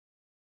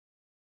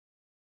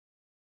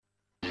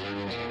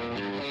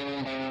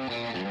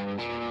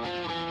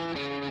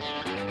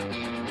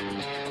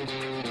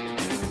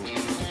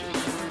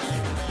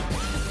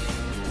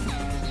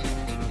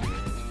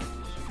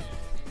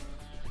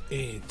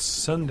It's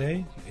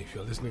Sunday, if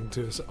you're listening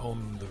to us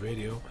on the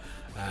radio.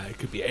 It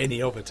could be any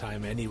other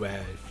time,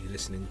 anywhere, if you're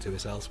listening to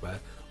us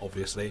elsewhere,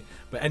 obviously.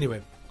 But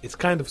anyway, it's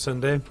kind of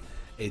Sunday.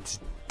 It's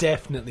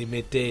definitely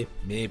midday,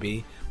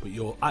 maybe, but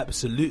you're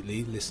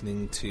absolutely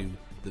listening to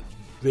the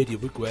Radio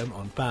Bookworm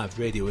on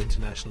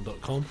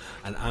BabRadioInternational.com,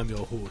 and I'm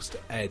your host,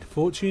 Ed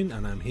Fortune,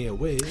 and I'm here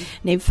with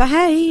Nympha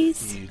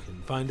Hayes. You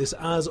can find us,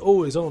 as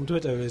always, on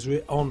Twitter as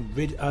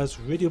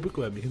Radio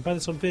Bookworm. You can find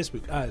us on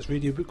Facebook as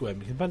Radio Bookworm.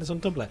 You can find us on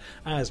Tumblr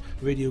as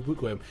Radio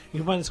Bookworm. You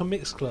can find us on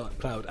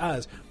Mixcloud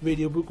as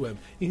Radio Bookworm.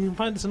 You can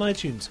find us on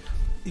iTunes.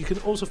 You can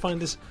also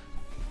find us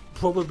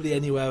probably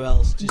anywhere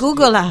else. Just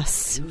Google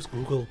us. Use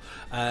Google.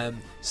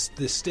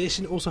 The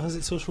station also has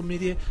its social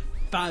media.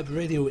 Fab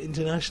Radio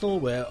International.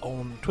 We're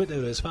on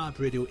Twitter as Fab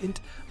Radio Int,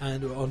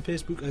 and we're on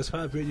Facebook as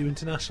Fab Radio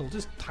International.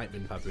 Just type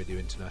in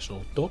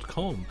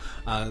fabradiointernational.com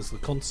as the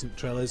constant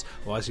trailers,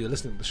 or as you're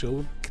listening to the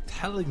show,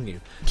 telling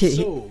you.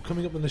 So,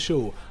 coming up on the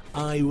show,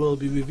 I will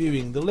be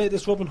reviewing the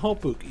latest Robin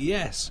Hobb book.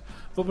 Yes,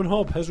 Robin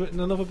Hobb has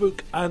written another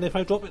book, and if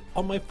I drop it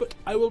on my foot,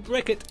 I will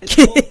break it. It's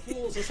called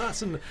Fool's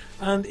Assassin,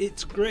 and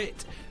it's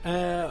great.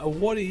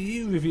 What are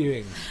you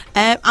reviewing?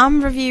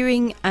 I'm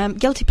reviewing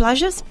Guilty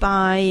Pleasures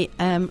by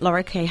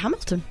Laura K.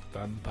 Hamilton.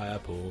 Vampire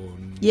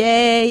porn.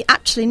 Yay!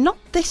 Actually, not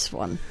this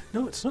one.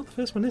 No, it's not the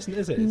first one, isn't it?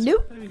 Is it?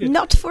 Nope,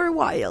 not for a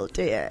while,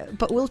 dear.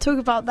 But we'll talk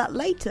about that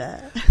later.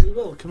 We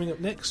will. Coming up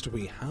next,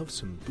 we have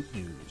some book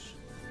news.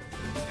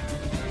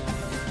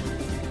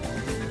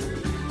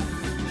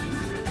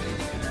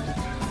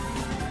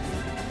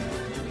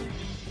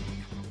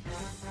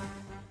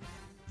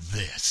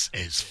 This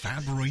is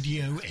Fab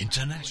Radio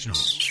International.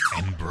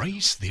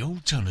 Embrace the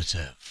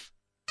alternative.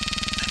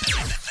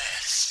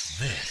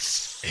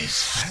 This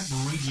is Fab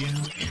Radio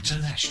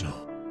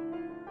International.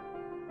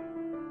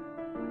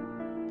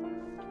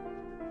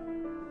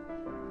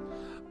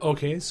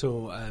 Okay,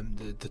 so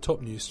the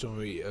top news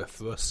story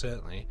for us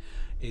certainly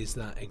is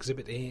that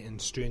Exhibit A and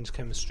Strange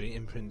Chemistry,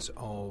 imprints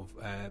of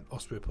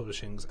Osprey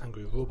Publishing's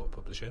Angry Robot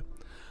publisher,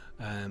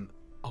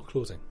 are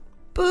closing.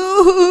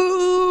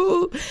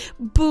 Boo!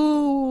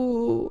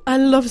 Boo! I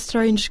love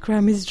Strange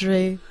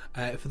Chemistry.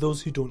 For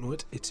those who don't know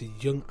it, it's a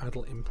young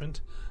adult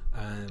imprint.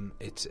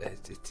 It's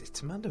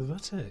Amanda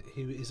Rutter,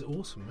 who is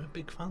awesome. We're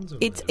big fans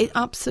of It's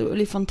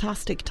absolutely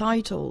fantastic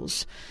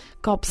titles.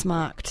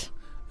 Gobsmacked.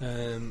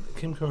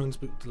 Kim Curran's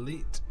book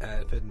Delete,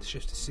 Fed in the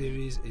Shifter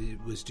series,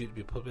 it was due to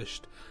be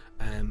published.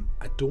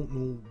 I don't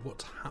know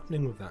what's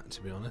happening with that,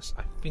 to be honest.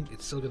 I think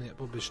it's still going to get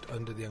published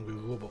under the Angry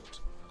Robot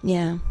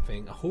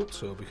thing. I hope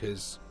so,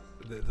 because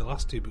the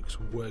last two books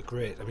were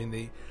great. I mean,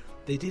 they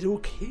did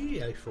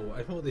okay. I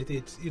thought they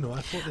did.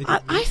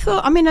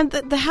 I mean,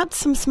 they had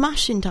some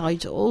smashing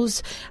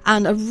titles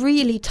and a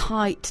really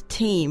tight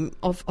team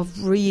of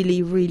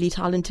really, really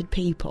talented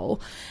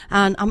people.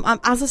 And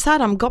as I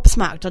said, I'm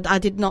gobsmacked. I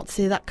did not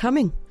see that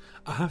coming.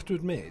 I have to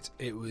admit,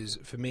 it was,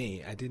 for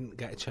me, I didn't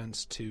get a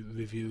chance to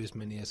review as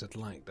many as I'd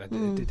liked. I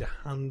did a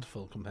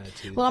handful compared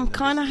to... Well, I'm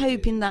kind of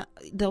hoping that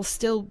they'll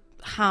still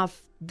have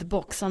the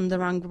books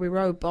under Angry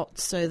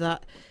Robots so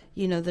that,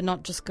 they're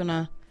not just going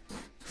to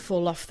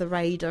fall off the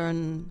radar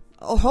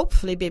or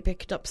hopefully be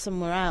picked up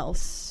somewhere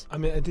else. I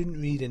mean, I didn't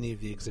read any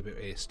of the Exhibit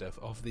A stuff.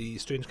 Of the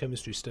Strange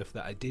Chemistry stuff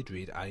that I did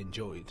read, I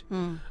enjoyed.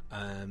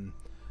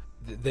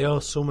 There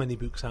are so many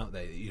books out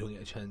there that you don't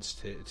get a chance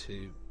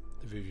to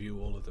review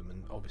all of them,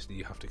 and obviously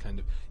you have to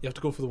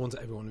go for the ones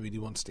that everyone really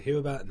wants to hear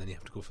about, and then you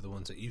have to go for the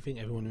ones that you think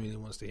everyone really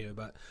wants to hear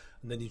about,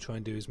 and then you try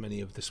and do as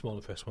many of the smaller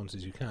press ones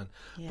as you can.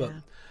 But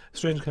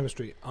Strange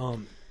Chemistry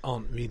aren't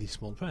really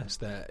small press.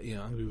 They're,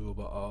 Angry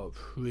Robot are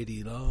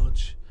pretty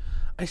large.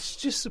 It's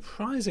just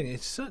surprising.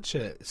 It's such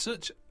a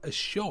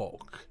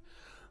shock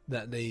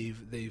that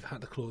they've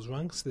had to close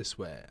ranks this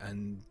way,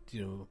 and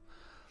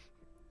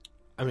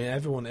I mean,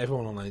 everyone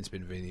online's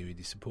been really,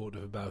 really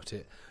supportive about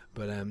it,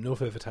 but no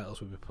further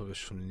titles will be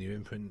published from the new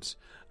imprints.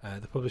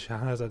 The publisher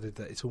has added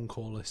that its own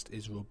call list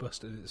is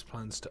robust and its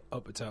plans to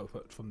up its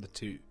output from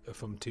 2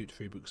 to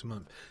 3 books a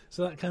month.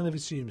 So that kind of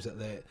assumes that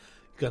they're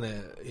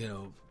gonna,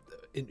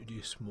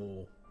 introduce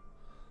more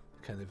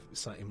kind of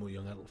slightly more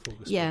young adult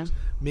focused books.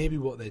 Maybe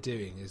what they're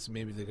doing is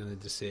they're going to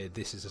just say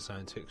this is a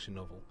science fiction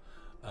novel,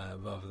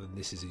 rather than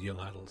this is a young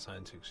adult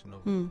science fiction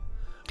novel.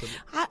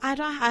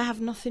 I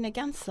have nothing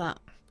against that.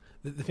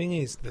 The thing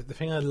is, the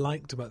thing I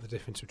liked about the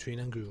difference between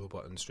Angry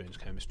Robot and Strange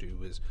Chemistry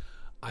was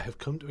I have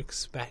come to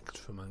expect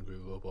from Angry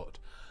Robot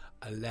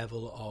a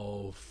level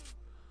of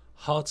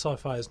hard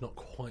sci-fi is not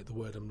quite the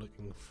word I'm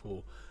looking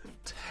for.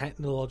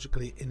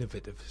 Technologically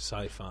innovative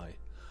sci-fi,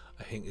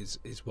 I think, is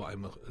what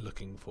I'm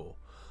looking for.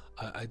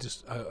 I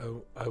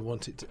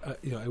want it to,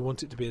 I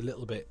want it to be a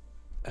little bit.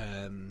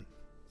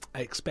 I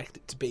expect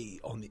it to be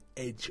on the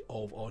edge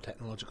of our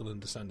technological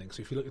understanding.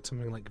 So if you look at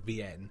something like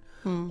VN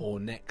or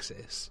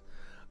Nexus,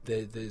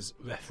 there's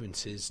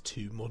references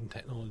to modern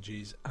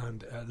technologies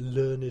and a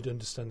learned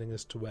understanding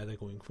as to where they're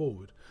going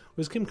forward.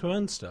 Whereas Kim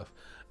Curran's stuff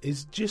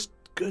is just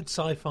good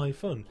sci-fi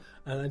fun,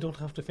 and I don't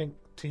have to think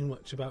too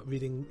much about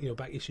reading,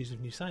 back issues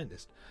of New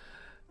Scientist.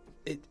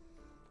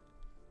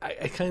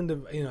 I kind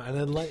of, and I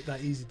like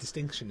that easy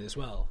distinction as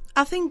well.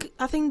 I think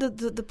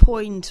that the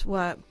point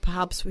where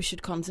perhaps we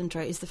should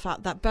concentrate is the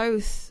fact that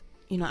both,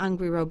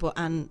 Angry Robot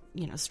and,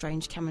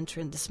 Strange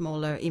Chemistry and the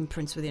smaller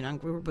imprints within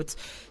Angry Robots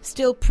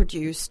still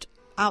produced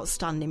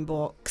outstanding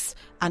books,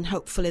 and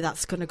hopefully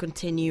that's going to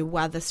continue,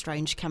 whether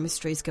Strange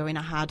Chemistry is going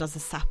ahead as a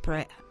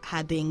separate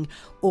heading,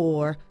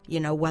 or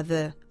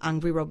whether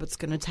Angry Robot's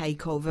going to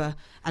take over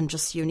and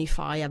just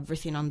unify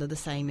everything under the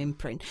same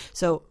imprint.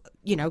 So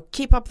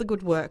keep up the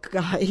good work,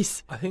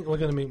 guys. I think we're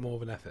going to make more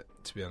of an effort,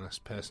 to be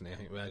honest. Personally, I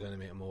think we're going to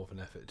make more of an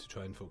effort to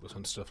try and focus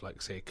on stuff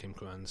like, say, Kim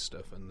Karan's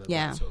stuff and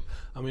that sort of.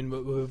 I mean,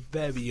 we're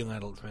very young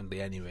adult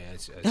friendly anyway.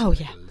 As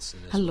listeners.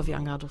 I love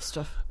young adult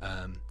stuff.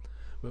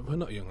 We're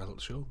not a young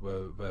adult show.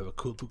 We're a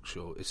cool book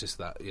show. It's just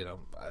that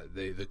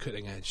the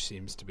cutting edge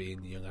seems to be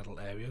in the young adult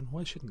area, and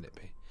why shouldn't it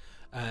be?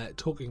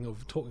 Talking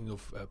of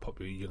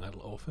popular young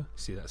adult author,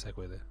 see that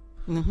segue there?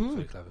 Mm-hmm.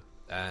 Very clever.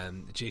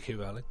 J.K.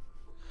 Rowling,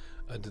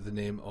 under the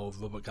name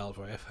of Robert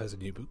Galbraith, has a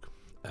new book.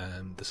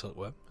 The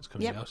Silkworm is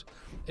coming out.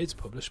 It's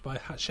published by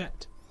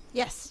Hachette.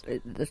 Yes,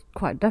 it's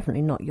quite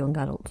definitely not young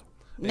adult.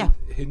 No,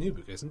 her new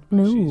book isn't.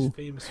 No, she's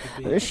famous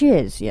for being. She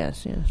is.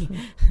 Yes.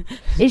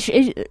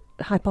 Is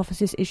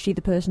hypothesis? Is she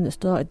the person that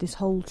started this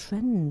whole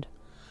trend?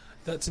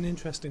 That's an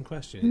interesting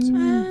question. It's a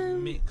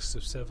mix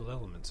of several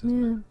elements,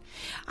 isn't it?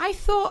 I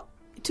thought,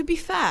 to be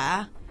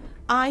fair,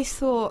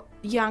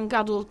 young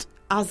adult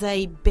as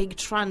a big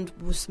trend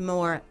was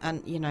more,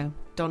 and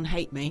don't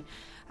hate me,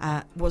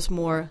 was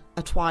more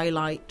a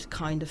Twilight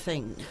kind of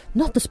thing.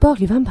 Not the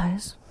sparkly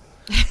vampires.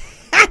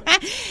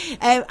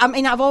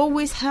 I've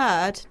always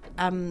heard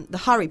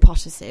the Harry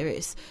Potter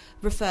series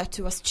referred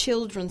to as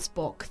children's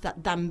book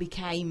that then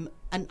became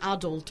an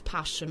adult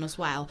passion as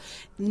well,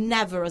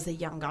 never as a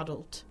young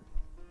adult.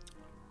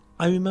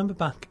 I remember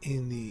back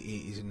in the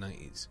 80s and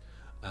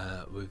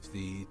 90s with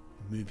the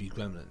movie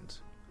Gremlins.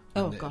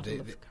 Oh, God,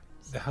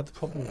 they had the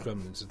problem with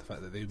Gremlins of the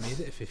fact that they made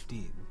it at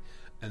 15,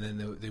 and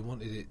then they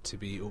wanted it to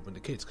be open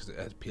to kids because it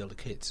had appeal to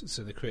kids,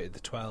 so they created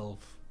the 12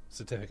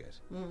 certificate.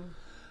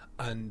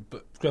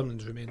 But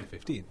Gremlins remained at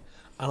 15,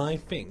 and I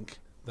think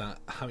that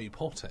Harry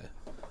Potter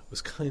was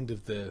kind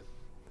of the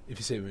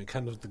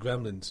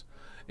Gremlins.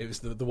 It was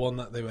the one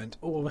that they went,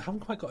 we haven't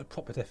quite got a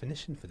proper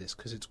definition for this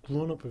because it's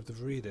grown up with the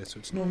reader, so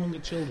it's no longer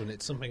children,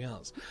 it's something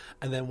else.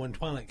 And then when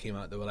Twilight came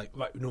out, they were like,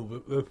 right, no,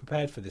 we're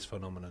prepared for this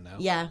phenomenon now.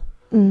 Yeah.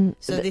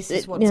 So this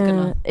is what's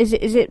gonna. Is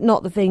it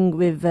not the thing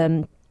with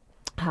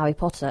Harry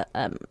Potter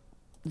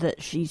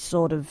that she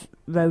sort of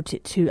wrote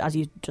it to, as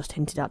you just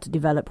hinted at, to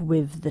develop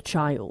with the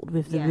child,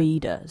 with the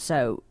reader?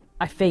 So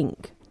I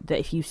think that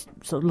if you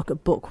sort of look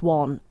at book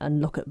 1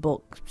 and look at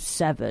book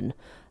 7,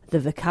 the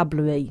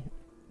vocabulary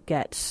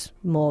gets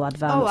more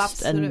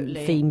advanced and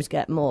themes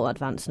get more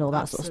advanced and all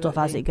that sort of stuff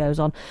as it goes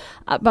on.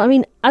 But I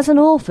mean, as an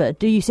author,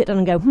 do you sit down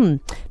and go,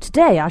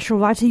 today I shall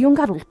write a young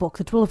adult book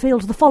that will appeal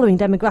to the following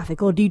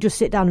demographic, or do you just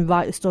sit down and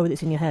write the story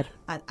that's in your head?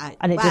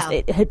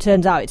 It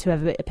turns out it's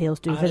whoever it appeals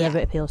to, whoever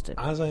it appeals to.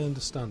 As I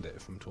understand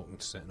it from talking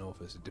to certain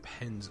authors, it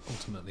depends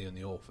ultimately on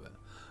the author,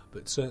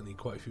 but certainly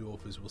quite a few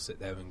authors will sit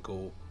there and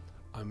go,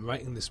 I'm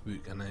writing this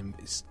book and I'm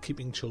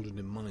keeping children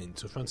in mind.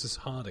 So Frances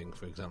Harding,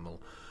 for example,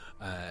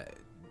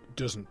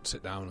 doesn't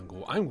sit down and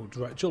go, I'm going to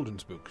write a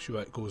children's book. She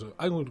goes,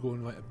 I'm going to go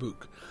and write a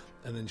book.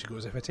 And then she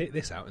goes, if I take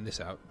this out and this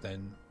out,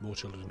 then more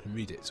children can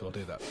read it, so I'll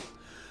do that.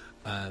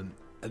 And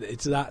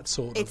it's that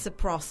sort of... It's a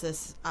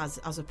process as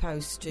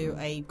opposed to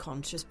a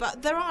conscious...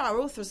 But there are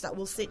authors that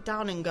will sit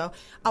down and go,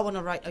 I want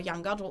to write a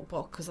young adult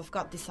book because I've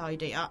got this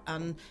idea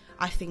and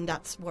I think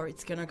that's where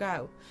it's going to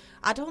go.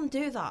 I don't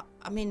do that.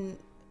 I mean,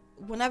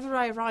 whenever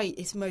I write,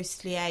 it's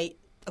mostly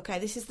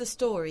this is the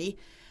story...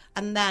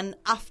 And then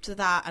after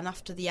that, and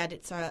after the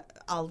edits,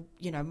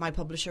 my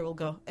publisher will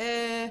go,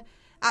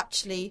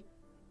 actually,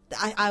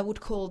 I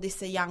would call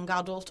this a young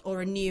adult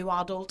or a new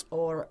adult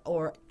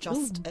or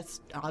just an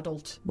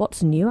adult.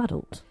 What's a new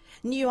adult?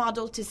 New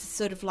adult is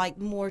sort of like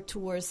more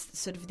towards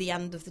sort of the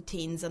end of the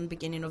teens and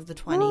beginning of the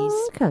 20s.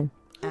 Oh, okay.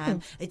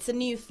 It's a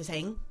new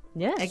thing.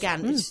 Yes.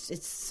 Again,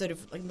 it's sort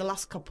of like the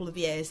last couple of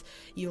years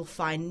you'll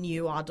find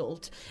new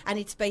adult, and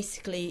it's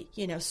basically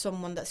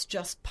someone that's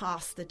just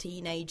past the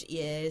teenage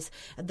years,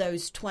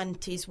 those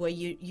 20s where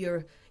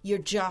you're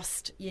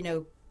just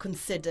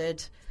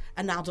considered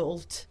an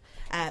adult,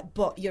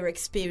 but your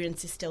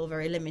experience is still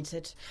very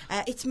limited.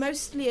 It's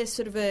mostly a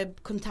sort of a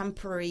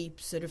contemporary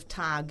sort of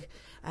tag.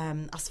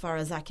 As far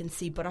as I can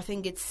see, but I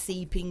think it's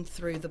seeping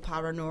through the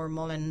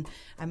paranormal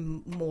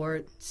and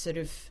more sort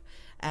of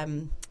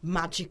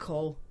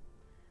magical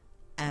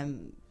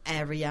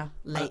area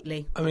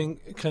lately. I mean,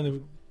 kind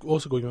of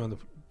also going around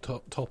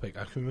the topic,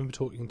 I can remember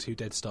talking to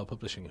Dead Star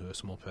Publishing, who are a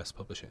small press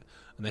publisher,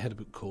 and they had a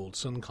book called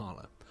Sun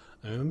Carla.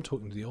 I remember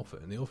talking to the author,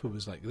 and the author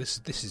was like, "This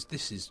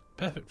is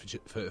perfect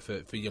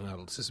for young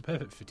adults. This is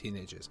perfect for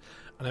teenagers."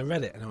 And I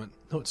read it, and I went,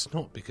 "No, it's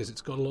not, because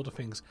it's got a lot of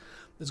things.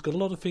 It's got a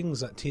lot of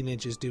things that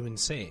teenagers do and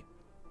say,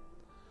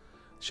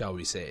 shall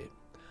we say."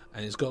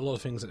 And it's got a lot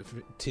of things that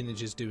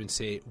teenagers do and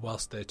say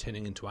whilst they're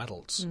turning into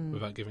adults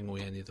without giving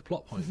away any of the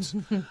plot points.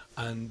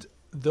 And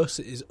thus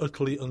it is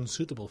utterly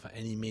unsuitable for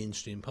any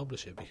mainstream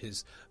publisher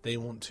because they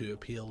want to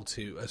appeal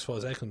to, as far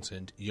as they're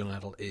concerned, young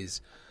adult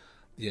is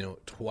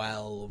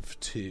 12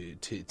 to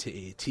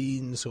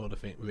 18 sort of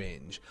thing,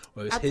 range.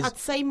 Whereas I'd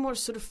say more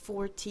sort of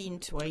 14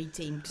 to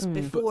 18, because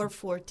before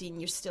 14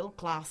 you're still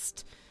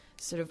classed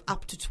sort of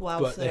up to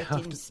 12, but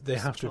 13. they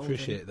have to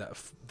appreciate that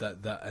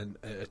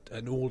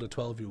an older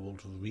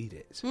 12-year-old will read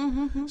it.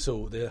 Mm-hmm.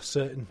 So there are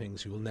certain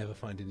things you will never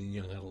find in a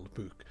young adult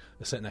book.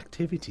 There are certain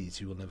activities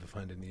you will never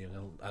find in a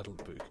young adult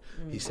book.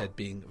 He said,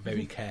 being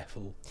very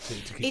careful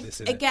to keep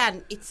this in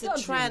again, it's a Don't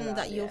do trend that,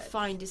 that you'll yes.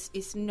 find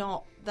is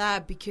not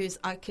there, because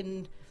I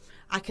can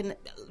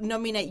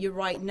nominate you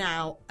right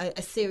now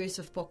a series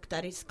of book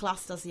that is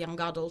classed as a young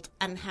adult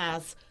and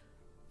has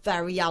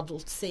very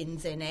adult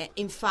scenes in it.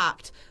 In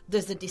fact,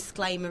 there's a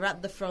disclaimer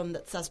at the front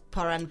that says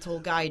parental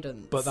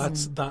guidance. But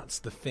that's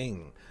the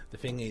thing. The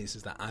thing is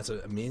that as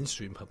a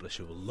mainstream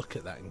publisher will look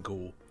at that and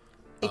go,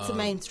 it's a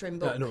mainstream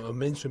book. No, a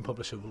mainstream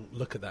publisher will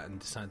look at that and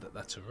decide that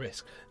that's a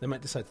risk. They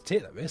might decide to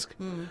take that risk,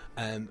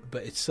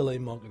 but it's still a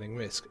marketing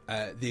risk.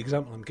 The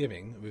example I'm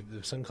giving with the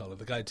Suncolor,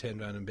 the guy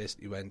turned around and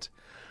basically went,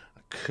 I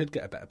could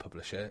get a better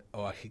publisher,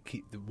 or I could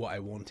keep what I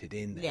wanted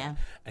in there. Yeah.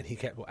 And he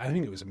kept. I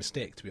think it was a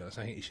mistake, to be honest.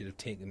 I think he should have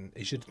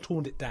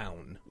toned it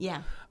down.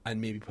 Yeah. And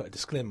maybe put a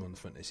disclaimer on the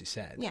front, as he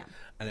said. Yeah.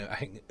 And I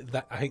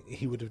think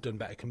he would have done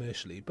better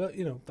commercially. But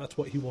that's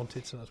what he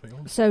wanted, so that's what he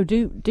wanted. So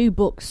do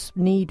books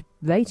need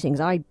ratings?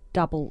 I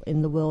dabble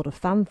in the world of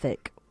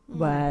fanfic,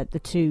 where the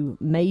two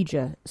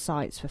major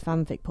sites for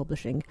fanfic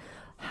publishing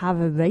have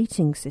a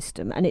rating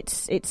system, and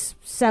it's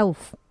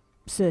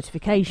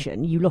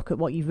self-certification. You look at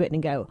what you've written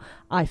and go,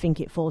 I think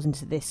it falls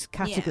into this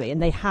category,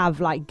 and they have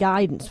like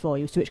guidance for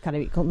you as to which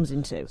category it comes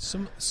into.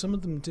 Some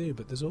of them do,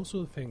 but there's also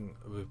a thing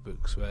with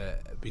books where,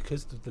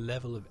 because of the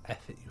level of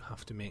effort you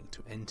have to make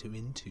to enter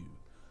into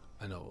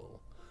a novel,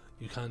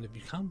 you can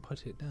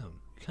put it down.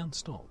 You can't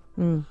stop.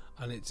 And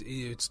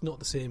it's not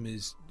the same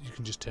as you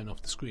can just turn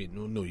off the screen.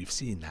 No, you've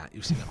seen that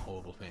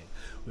horrible thing.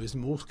 Whereas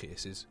in most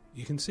cases,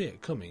 you can see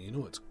it coming. You know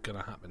what's going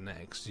to happen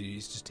next.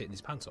 He's just taking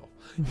his pants off.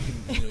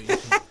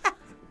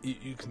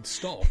 You can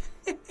stop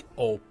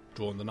or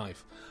draw on the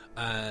knife.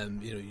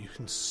 You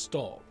can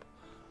stop.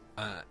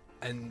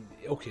 And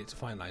okay, it's a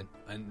fine line,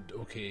 and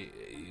okay,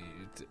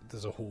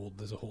 there's a whole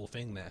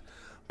thing there.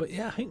 But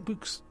yeah, I think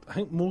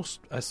most,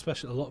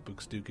 especially a lot of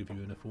books, do give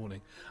you enough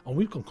warning. And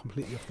we've gone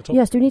completely off the top.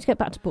 Yes, do we need to get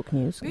back to book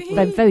news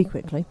very, very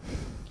quickly?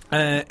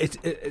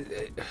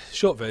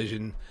 Short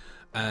version.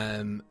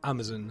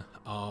 Amazon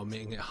are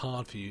making it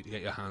hard for you to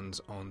get your hands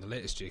on the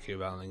latest J.K.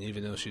 Rowling,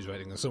 even though she's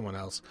writing on someone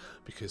else,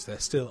 because they're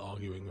still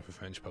arguing with a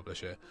French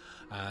publisher.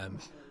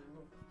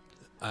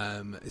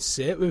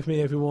 Say it with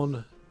me,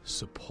 everyone.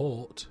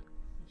 Support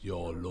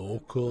your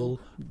local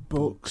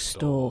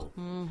bookstore.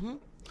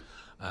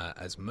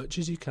 As much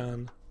as you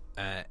can.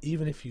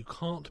 Even if you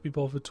can't be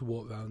bothered to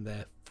walk around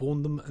there,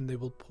 phone them and they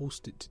will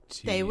post it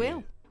to you. They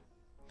will.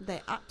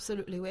 They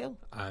absolutely will.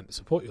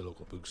 Support your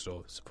local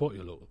bookstore. Support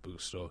your local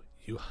bookstore.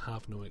 You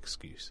have no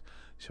excuse.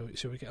 Shall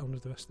we get on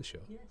with the rest of the show?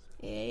 Yes.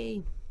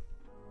 Yay.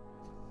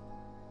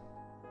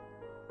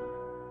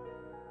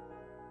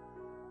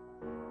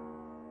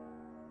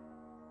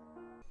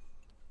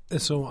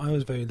 So I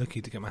was very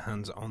lucky to get my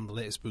hands on the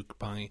latest book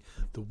by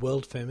the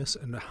world famous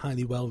and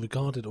highly well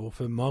regarded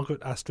author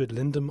Margaret Astrid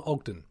Lindum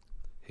Ogden.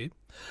 Who?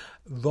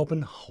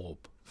 Robin Hobb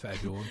for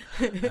everyone.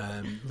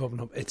 Robin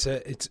Hobb.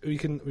 It's we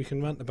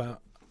can rant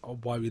about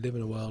why we live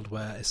in a world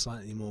where a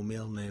slightly more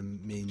male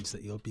name means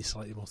that you'll be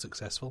slightly more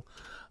successful,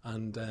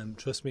 and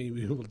trust me,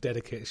 we will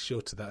dedicate a show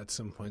to that at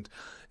some point.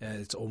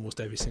 It's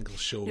almost every single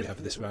show we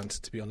have this rant,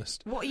 to be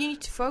honest. What you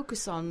need to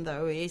focus on,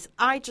 though, is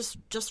I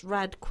just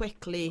read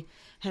quickly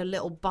her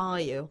little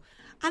bio,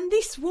 and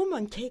this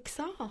woman kicks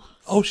ass.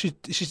 Oh,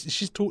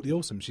 she's totally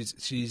awesome.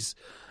 She's.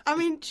 I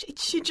mean,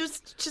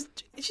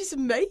 she's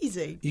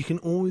amazing. You can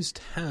always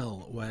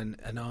tell when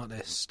an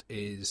artist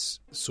is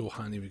so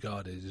highly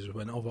regarded is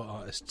when other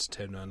artists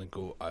turn around and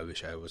go, I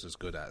wish I was as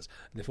good as.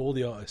 And if all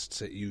the artists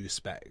that you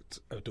respect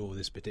adore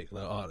this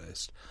particular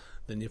artist,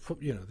 then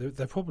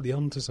they're probably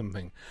onto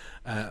something.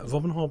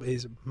 Robin Hobb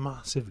is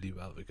massively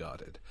well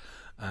regarded.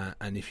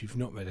 And if you've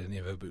not read any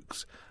of her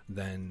books,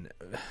 then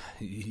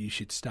you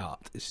should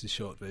start. This is the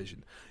short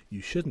version.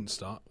 You shouldn't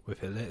start with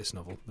her latest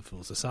novel, The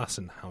Fool's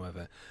Assassin,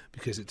 however,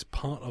 because it's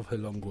part of her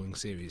long-going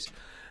series.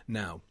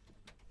 Now,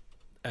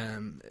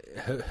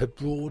 her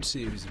broad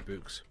series of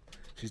books,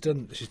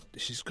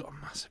 she's got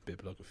a massive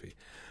bibliography.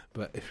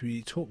 But if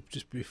we talk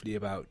just briefly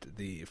about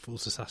the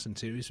Fool's Assassin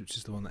series, which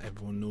is the one that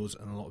everyone knows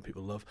and a lot of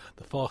people love,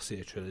 the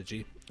Farseer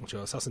trilogy, which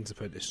are Assassin's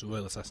Apprentice,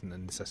 Royal Assassin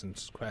and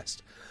Assassin's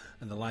Quest,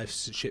 and the Life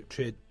Ship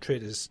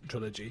Traders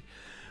trilogy,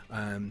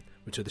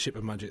 which are the Ship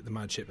of Magic, the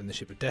Mad Ship, and the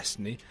Ship of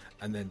Destiny,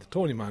 and then the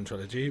Tawny Man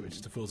trilogy, which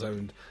is the Fool's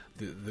Errand,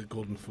 the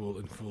Golden Fool,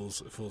 and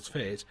Fool's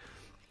Fate.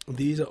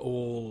 These are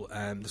all.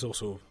 There's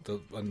also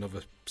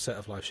another set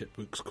of Life Ship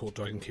books called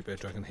Dragon Keeper,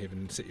 Dragon Haven,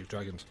 and City of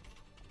Dragons.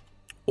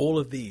 All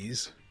of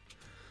these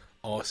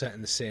are set in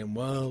the same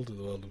world,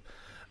 the world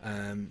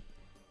of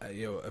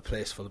a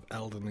place full of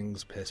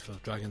elderlings, a place full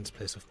of dragons, a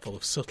place full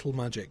of subtle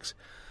magics.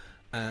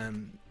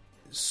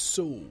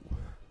 So,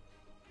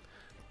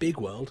 big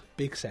world,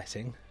 big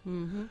setting,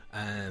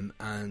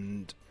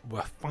 and we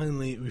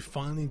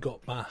finally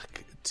got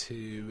back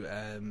to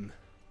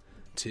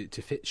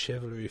Fitz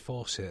Chivalry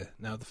Farseer.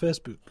 Now, the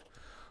first book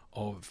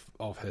of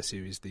her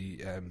series,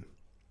 the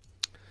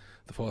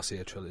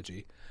Farseer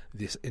trilogy,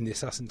 in the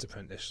Assassin's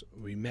Apprentice,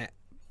 we met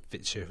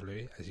Fitz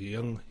Chivalry as a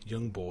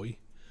young boy,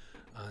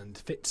 and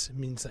Fitz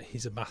means that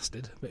he's a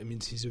bastard, but it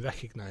means he's a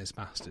recognised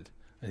bastard,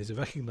 and he's a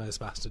recognised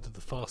bastard of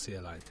the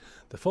Farseer line.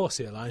 The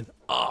Farseer line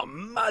are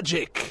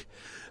magic.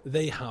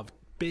 They have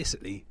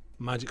basically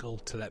magical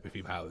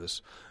telepathy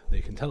powers. They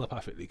can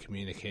telepathically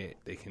communicate.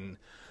 They can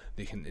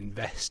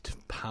invest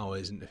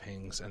powers into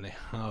things, and they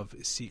have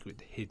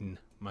secret hidden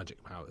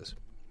magic powers.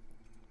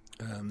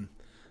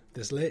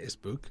 This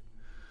latest book,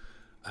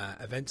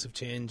 events have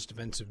changed,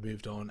 events have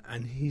moved on,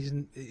 and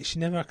she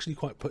never actually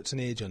quite puts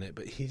an age on it,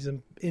 but he's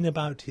in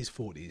about his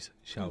 40s,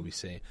 shall we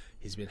say.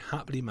 He's been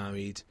happily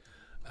married.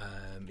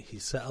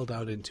 He's settled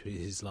out into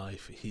his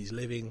life. He's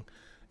living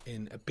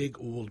in a big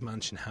old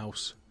mansion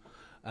house,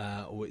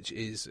 which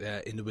is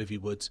in the Withy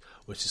Woods,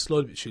 which is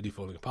slowly but surely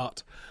falling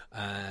apart.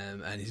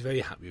 And he's very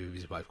happy with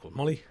his wife called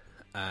Molly.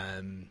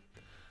 And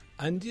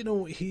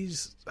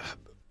he's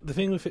the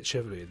thing with Fitz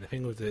Chivalry and the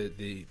thing with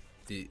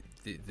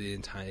the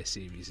entire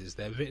series is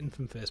they're written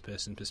from first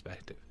person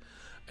perspective,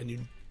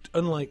 and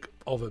unlike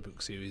other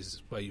book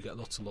series where you get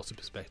lots of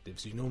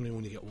perspectives, you normally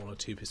only get one or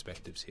two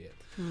perspectives here.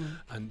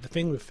 And the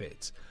thing with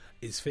Fitz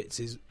is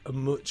he's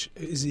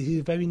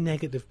a very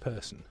negative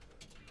person,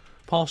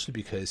 partially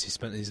because he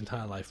spent his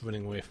entire life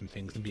running away from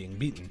things and being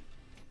beaten.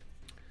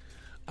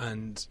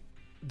 And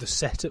the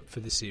setup for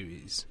the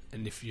series,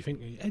 and if you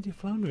think, Ed, you're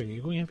floundering,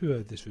 you're going everywhere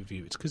with this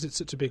review, it's because it's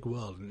such a big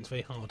world and it's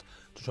very hard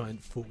to try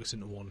and focus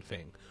into one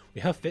thing.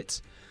 We have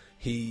Fitz.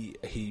 He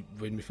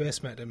when we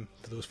first met him,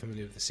 for those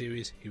familiar with the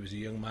series, he was a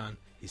young man.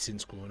 He's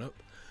since grown up.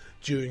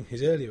 During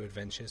his earlier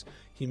adventures,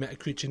 he met a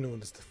creature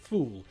known as the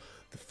Fool.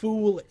 The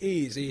Fool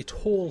is a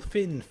tall,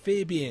 thin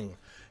fey being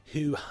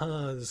who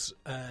has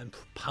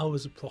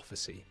powers of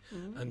prophecy,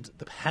 and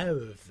the pair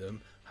of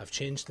them have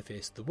changed the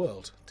face of the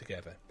world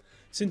together.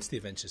 Since the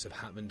adventures have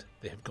happened,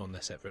 they have gone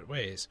their separate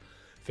ways.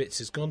 Fitz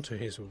has gone to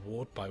his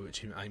reward, by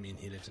which I mean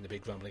he lives in a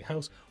big rambling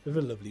house with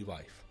a lovely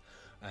wife.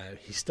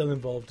 He's still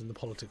involved in the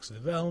politics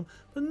of the realm,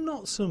 but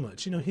not so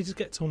much. He just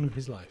gets on with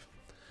his life.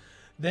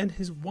 Then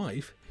his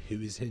wife, who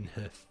is in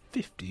her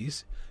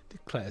 50s,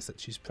 declares that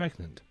she's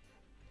pregnant.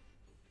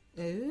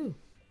 Ooh.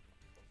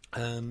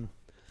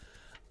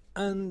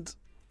 And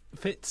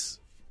Fitz,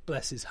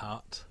 bless his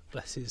heart,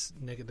 bless his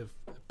negative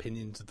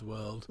opinions of the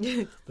world,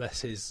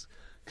 bless his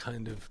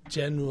kind of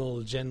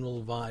general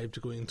vibe to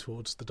going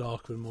towards the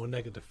darker and more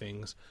negative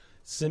things,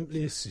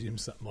 simply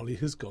assumes that Molly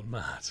has gone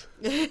mad.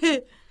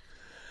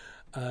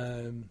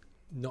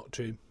 Not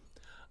true.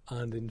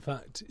 And in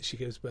fact, she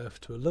gives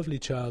birth to a lovely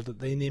child that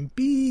they name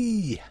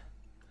B.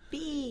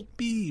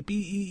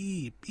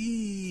 B-E-E.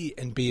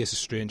 And B is a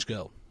strange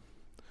girl.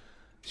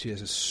 She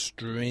is a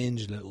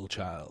strange little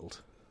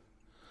child.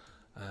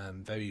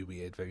 Very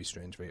weird, very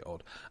strange, very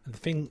odd. And the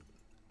thing...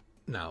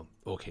 Now,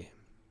 okay.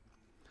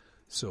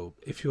 So,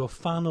 if you're a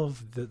fan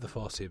of the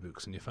Farseer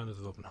books and you're a fan of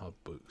the Robin Hood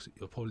books,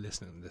 you're probably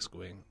listening to this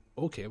going,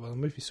 okay, well,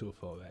 I'm with you so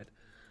far, Ed.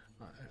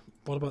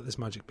 What about this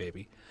Magic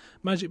Baby?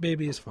 Magic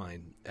Baby is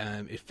fine.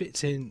 It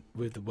fits in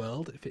with the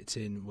world. It fits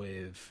in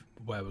with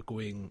where we're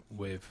going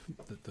with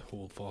the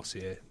whole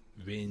Farseer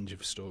range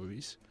of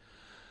stories.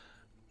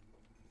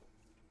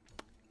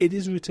 It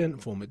is a return to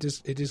form. It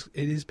does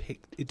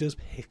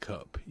pick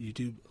up. You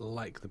do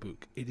like the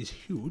book. It is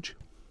huge,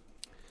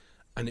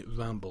 and it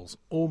rambles.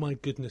 Oh my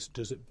goodness,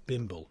 does it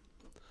bimble!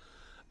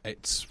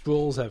 It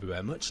sprawls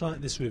everywhere. Much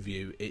like this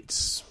review, it's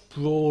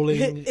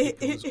sprawling. It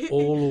goes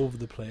all over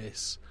the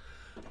place.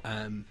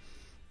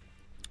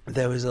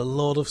 There is a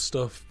lot of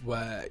stuff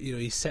where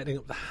he's setting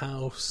up the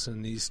house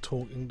and he's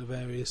talking to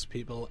various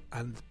people,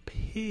 and the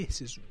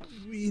pace is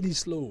really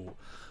slow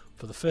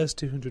for the first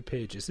 200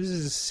 pages. This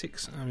is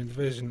the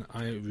version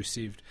I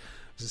received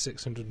was a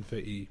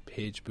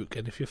 630-page book,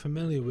 and if you're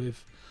familiar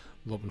with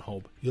Robin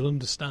Hobb, you'll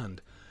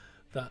understand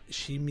that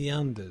she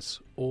meanders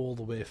all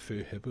the way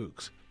through her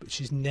books, but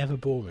she's never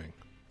boring.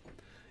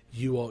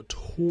 You are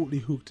totally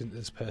hooked into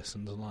this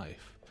person's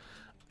life.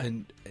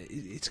 And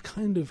it's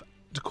kind of,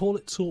 to call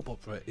it soap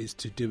opera is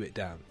to do it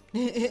down.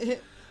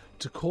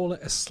 To call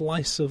it a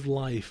slice of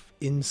life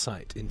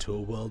insight into a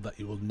world that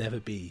you will never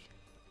be,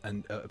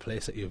 and a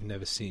place that you have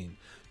never seen.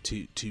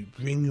 To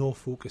bring your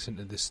focus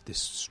into this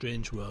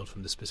strange world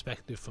from this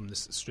perspective, from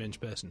this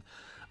strange person.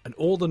 And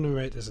all the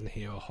narrators in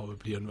here are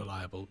horribly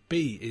unreliable.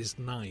 B is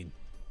 9.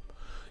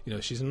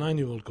 She's a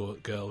 9-year-old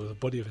girl with a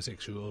body of a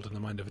 6-year-old and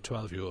the mind of a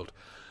 12-year-old.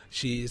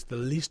 She is the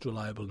least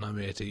reliable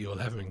narrator you'll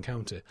ever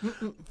encounter.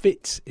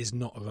 Fitz is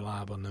not a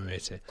reliable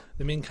narrator.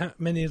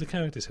 Many of the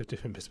characters have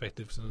different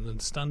perspectives and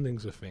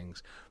understandings of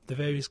things. The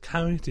various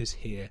characters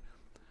here,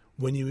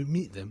 when you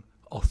meet them,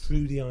 are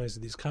through the eyes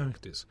of these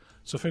characters.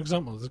 So, for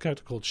example, there's a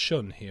character called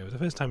Shun here. The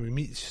first time we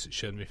meet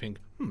Shun, we think,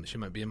 she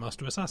might be a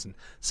master assassin.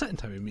 Second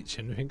time we meet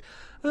Shun, we think,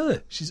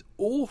 she's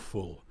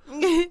awful.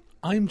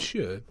 I'm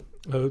sure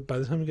by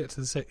the time we get to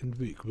the second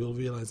week, we'll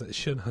realise that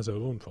Shun has her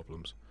own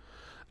problems.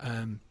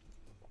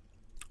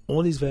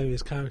 All these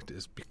various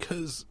characters,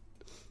 because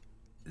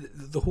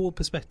the whole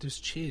perspectives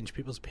change,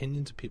 people's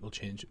opinions of people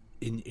change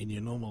in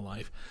your normal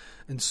life,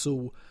 and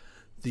so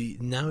the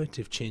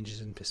narrative changes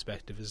in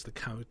perspective as the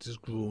characters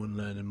grow and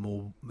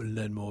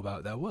learn more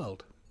about their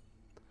world.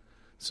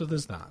 So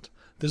there's that.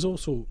 There's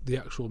also the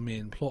actual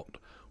main plot,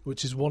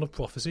 which is one of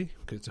prophecy,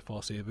 because it's a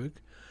Farseer book.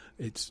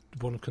 It's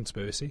one of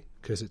conspiracy,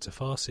 because it's a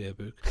Farseer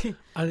book.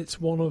 And it's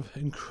one of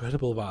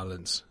incredible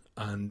violence,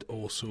 and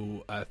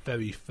also a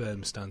very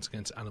firm stance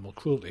against animal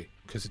cruelty,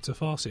 because it's a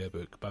Farseer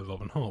book by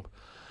Robin Hobb.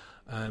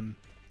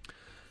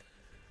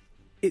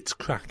 It's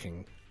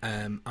cracking.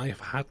 I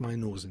have had my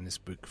nose in this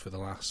book for the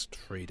last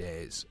 3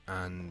 days,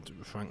 and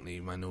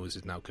frankly, my nose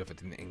is now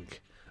covered in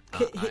ink.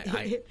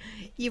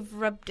 You've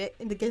rubbed it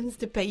against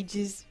the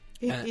pages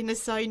in a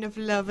sign of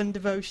love and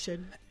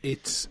devotion.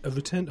 It's a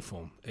return to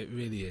form. It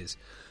really is.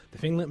 The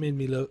thing that made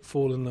me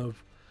fall in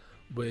love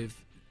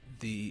with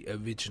the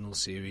original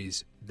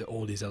series, that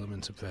all these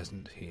elements are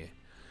present here.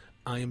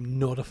 I am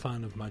not a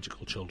fan of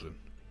magical children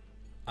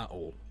at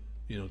all.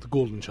 You know, the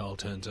golden child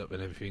turns up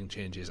and everything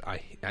changes.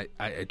 I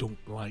don't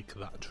like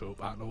that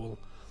trope at all.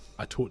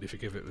 I totally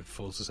forgive it with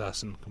False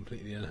Assassin,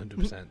 completely and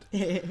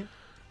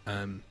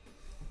 100%.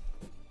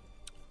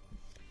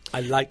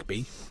 I like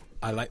B.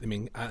 I like the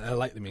main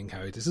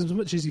characters as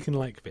much as you can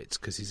like Fitz,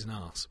 because he's an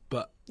arse.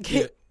 But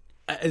yeah,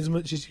 as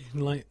much as you can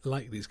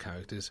like these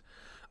characters,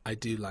 I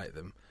do like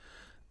them.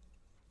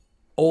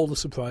 All the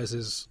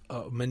surprises,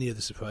 many of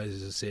the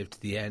surprises are saved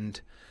to the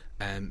end.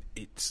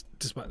 It's,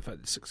 despite the fact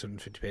it's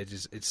 650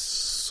 pages, it's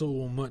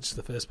so much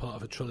the first part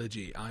of a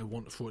trilogy. I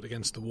want to throw it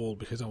against the wall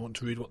because I want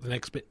to read what the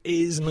next bit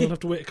is, and I'm going to have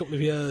to wait a couple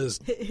of years.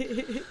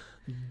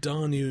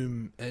 Darn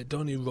you,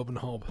 Robin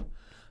Hobb.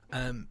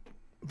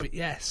 But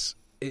yes,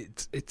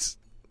 it's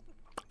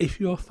if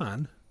you're a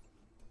fan,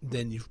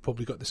 then you've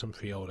probably got this on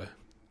pre-order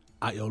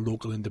at your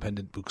local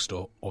independent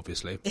bookstore,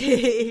 obviously.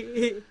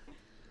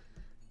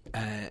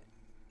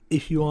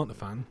 If you aren't a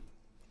fan,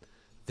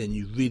 then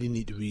you really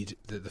need to read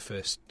the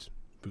first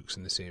books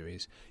in the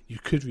series. You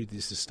could read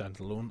this as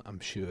standalone, I'm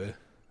sure.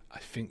 I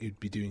think you'd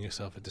be doing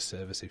yourself a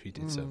disservice if you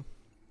did so.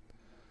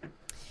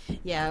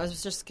 Yeah, I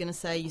was just going to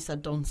say, you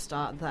said don't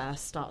start there,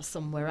 start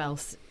somewhere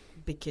else,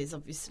 because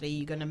obviously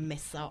you're going to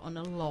miss out on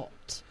a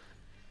lot.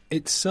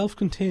 It's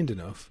self-contained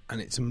enough,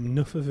 and it's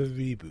enough of a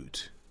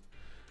reboot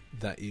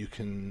that you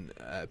can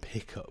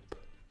pick up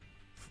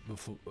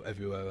for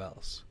everywhere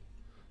else.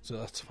 So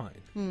that's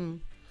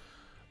fine.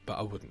 But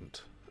I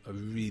wouldn't. I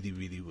really,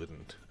 really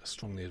wouldn't. I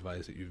strongly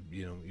advise that you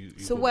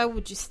So where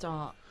would you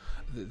start?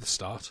 The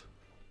start.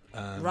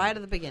 Right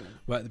at the beginning.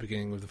 Right at the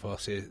beginning of the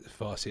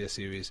Farseer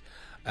series.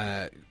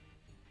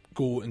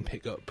 Go and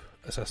pick up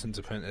Assassin's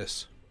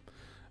Apprentice,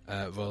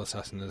 Royal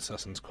Assassin and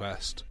Assassin's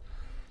Quest.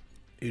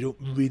 You don't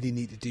really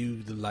need to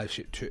do the Live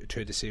Ship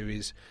Trader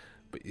series,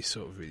 but you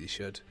sort of really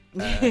should.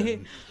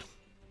 Then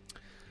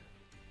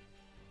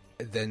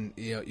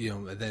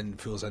then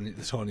Fools and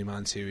the Tawny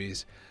Man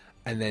series,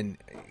 and then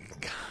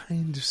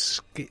kind of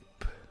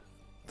skip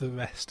the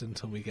rest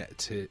until we get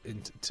to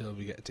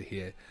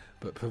here.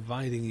 But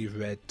providing you've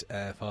read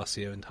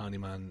Farseer and Tawny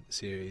Man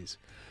series,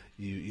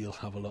 you'll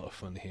have a lot of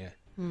fun here.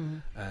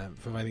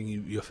 Providing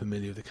you're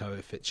familiar with the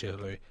character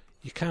Fitzgerald,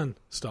 you can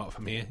start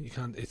from here.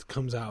 It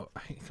comes out. I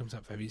think it comes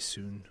out very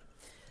soon.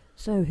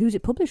 So, who's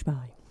it published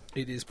by?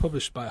 It is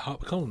published by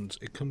HarperCollins.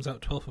 It comes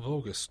out 12th of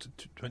August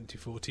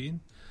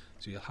 2014.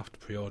 So you'll have to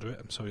pre-order it.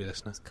 I'm sorry,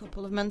 listener. A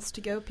couple of months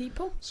to go,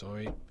 people.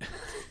 Sorry.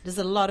 There's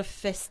a lot of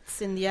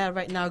fists in the air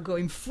right now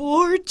going,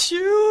 Fortune!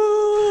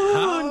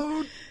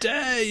 How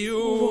dare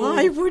you!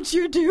 Why would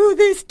you do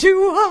this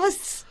to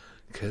us?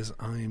 Because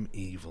I'm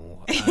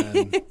evil.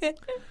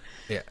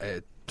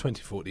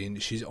 2014.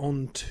 She's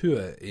on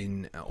tour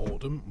in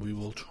autumn. We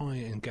will try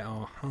and get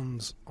our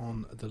hands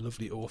on the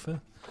lovely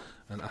author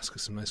and ask her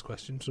some nice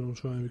questions, and we'll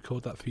try and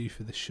record that for you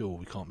for the show.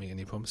 We can't make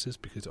any promises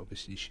because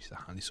obviously she's a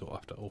highly sought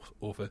after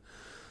author,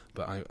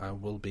 but I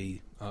will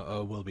be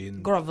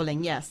in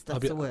grovelling. Yes,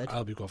 that's the word.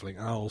 I'll be grovelling,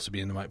 and I'll also be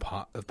in the right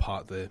part of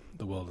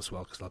the world as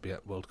well, because I'll be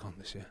at Worldcon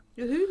this year.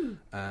 Woohoo!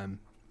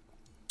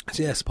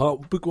 So yes,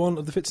 book one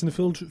of the Fitz and the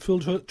Fool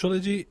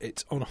trilogy.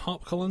 It's on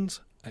HarperCollins.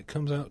 It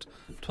comes out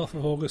 12th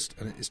of August,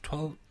 and it is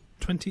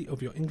 20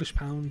 of your English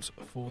pounds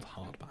for the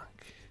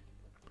hardback.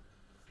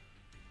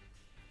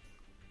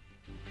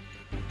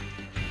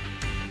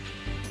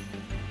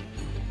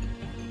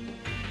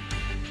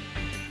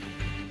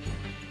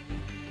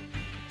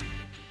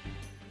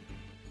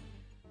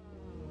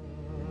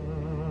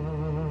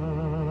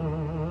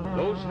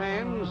 Those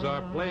hands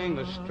are playing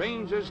the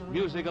strangest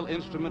musical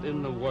instrument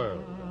in the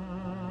world.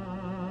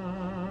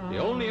 The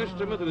only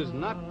instrument that is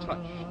not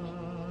touched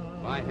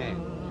by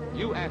hand.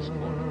 You ask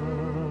for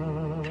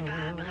it.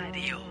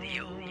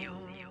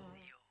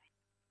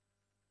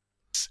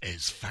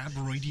 is Fab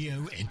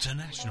Radio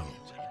International.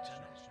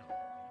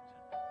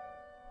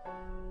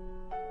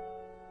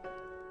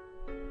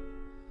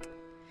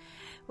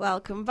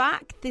 Welcome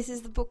back. This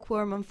is the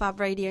Bookworm on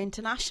Fab Radio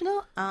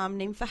International. I'm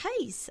Nympha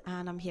Hayes,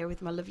 and I'm here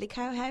with my lovely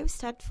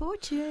co-host, Ed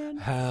Fortune.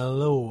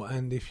 Hello,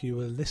 and if you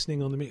were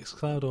listening on the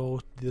Mixcloud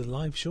or the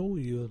live show,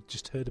 you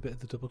just heard a bit of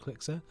the double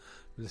clicks there.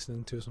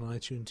 Listening to us on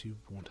iTunes, you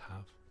won't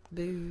have.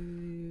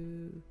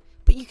 Boo.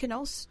 But you can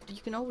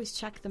always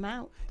check them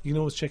out. You can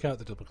always check out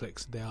the double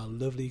clicks. They are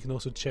lovely. You can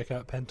also check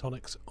out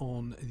Pentonics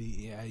on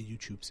the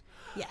YouTubes.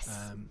 Yes,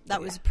 that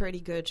was a pretty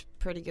good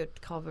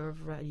cover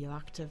of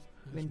Radioactive.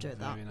 Enjoyed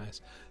that. Very nice.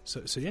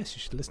 So yes,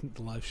 you should listen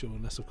to the live show,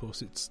 unless of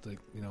course it's like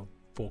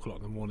 4 o'clock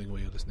in the morning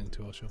where you're listening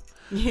to our show.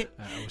 In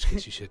which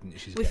case you shouldn't. You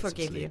should we get some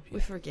forgive you. sleep, yeah. We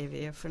forgive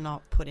you for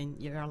not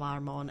putting your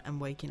alarm on and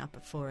waking up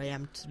at 4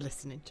 a.m. to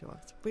listening to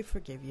us. We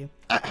forgive you.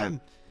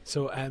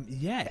 So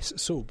yes.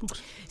 So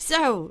books.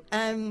 So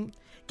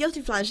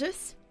Guilty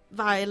Pleasures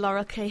by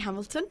Laurel K.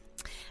 Hamilton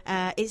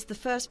is the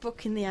first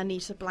book in the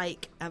Anita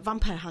Blake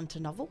Vampire Hunter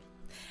novel,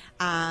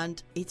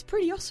 and it's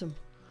pretty awesome.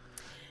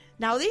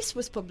 Now, this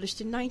was published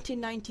in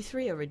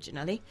 1993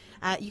 originally.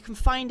 You can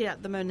find it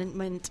at the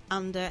moment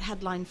under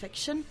Headline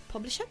Fiction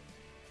Publisher.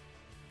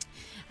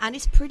 And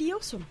it's pretty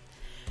awesome.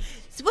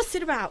 So what's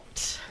it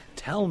about?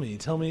 Tell me.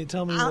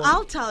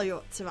 I'll tell you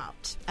what it's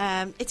about.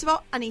 It's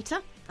about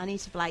Anita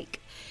Blake,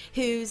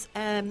 who's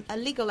a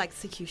legal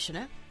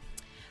executioner,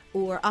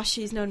 or as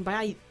she's known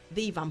by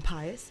the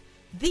vampires,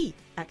 the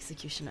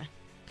executioner,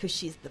 because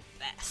she's the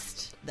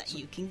best that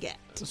you can get.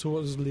 So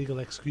what does legal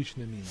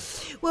executioner mean?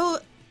 Well,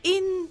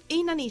 in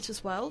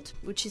Anita's world,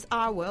 which is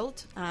our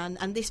world,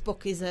 and this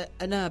book is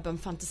an urban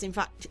fantasy. In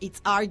fact, it's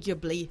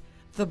arguably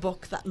the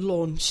book that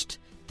launched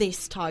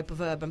this type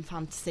of urban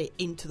fantasy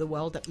into the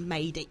world, that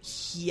made it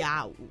huge.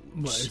 Well,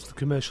 it's the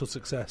commercial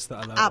success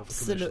that allowed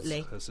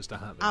absolutely success to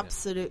happen.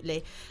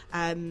 Absolutely.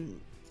 Yeah.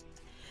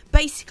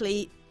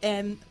 Basically,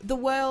 the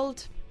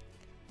world,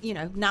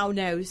 now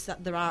knows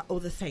that there are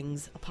other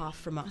things apart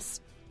from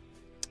us,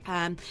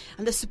 and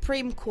the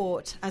Supreme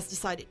Court has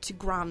decided to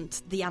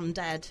grant the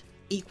undead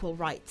equal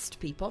rights to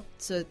people.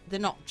 So they're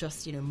not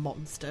just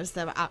monsters,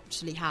 they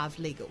actually have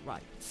legal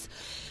rights.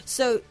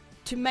 So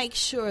to make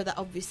sure that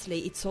obviously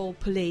it's all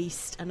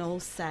policed and all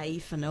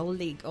safe and all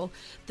legal,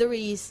 there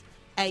is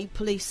a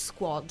police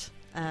squad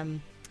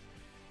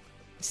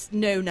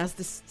known as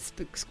the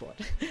Spook Squad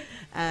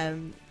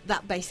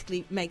that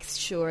basically makes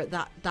sure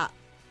that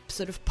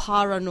sort of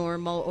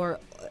paranormal or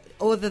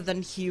other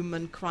than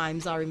human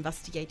crimes are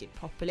investigated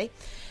properly,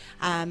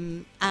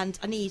 and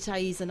Anita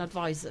is an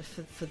advisor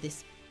for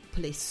this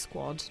police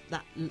squad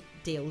that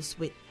deals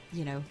with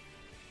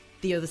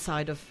the other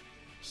side of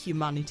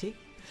humanity,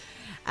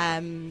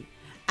 and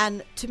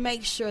to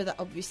make sure that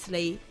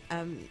obviously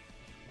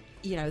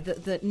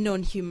the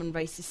non-human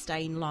races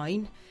stay in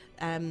line.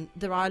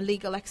 There are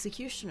legal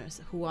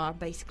executioners who are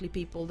basically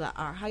people that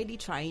are highly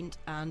trained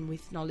and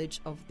with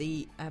knowledge of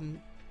the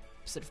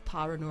sort of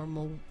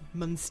paranormal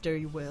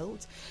monstery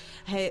world,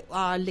 who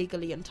are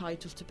legally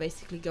entitled to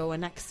basically go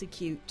and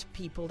execute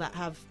people that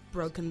have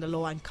broken the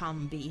law and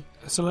can be.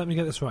 So let me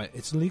get this right.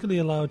 It's legally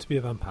allowed to be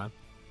a vampire.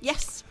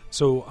 Yes.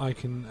 So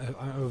I'm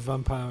a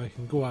vampire, I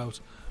can go out,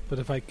 but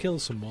if I kill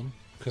someone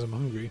because I'm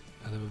hungry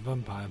and I'm a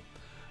vampire,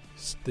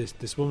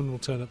 this woman will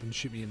turn up and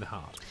shoot me in the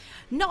heart.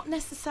 Not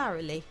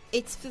necessarily.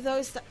 It's for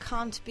those that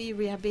can't be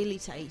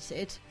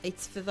rehabilitated.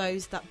 It's for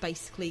those that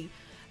basically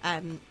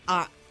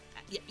are,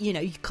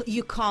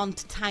 you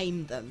can't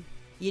tame them.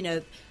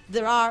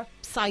 There are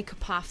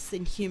psychopaths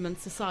in human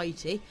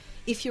society.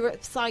 If you're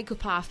a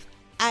psychopath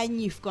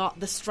and you've got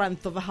the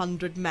strength of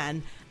 100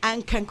 men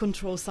and can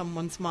control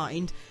someone's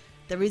mind,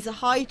 there is a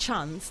high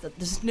chance that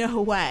there's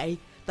no way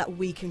that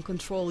we can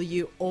control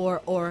you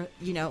or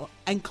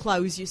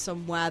enclose you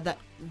somewhere that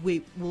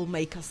will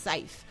make us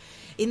safe.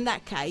 In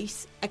that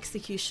case,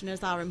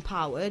 executioners are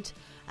empowered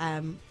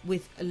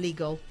with a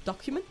legal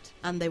document,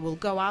 and they will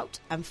go out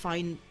and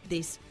find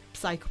this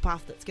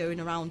psychopath that's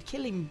going around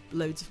killing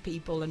loads of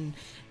people, and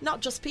not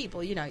just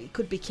people, it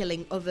could be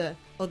killing other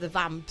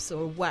vamps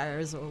or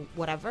wares or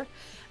whatever,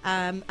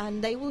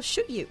 and they will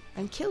shoot you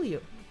and kill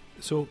you.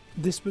 So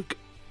this book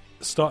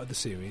started the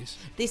series.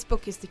 This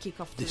book is the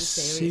kick-off to the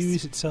series. The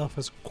series itself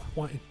has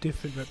quite a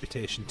different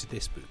reputation to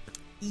this book.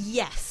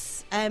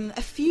 Yes.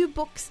 A few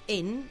books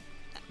in,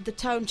 the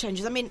tone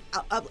changes. I mean,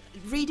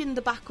 reading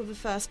the back of the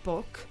first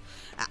book,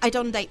 I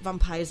don't date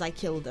vampires, I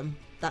kill them.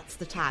 That's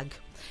the tag.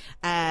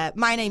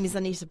 My name is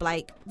Anita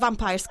Blake.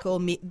 Vampires call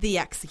me the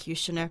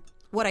Executioner.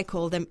 What I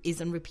call them is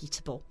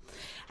unrepeatable.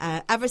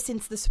 Ever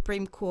since the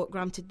Supreme Court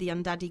granted the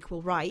undead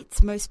equal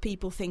rights, most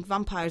people think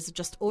vampires are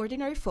just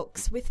ordinary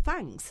folks with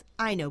fangs.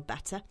 I know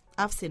better.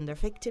 I've seen their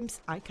victims.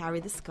 I carry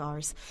the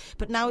scars.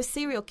 But now a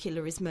serial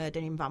killer is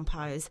murdering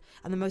vampires,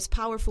 and the most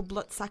powerful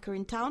bloodsucker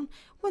in town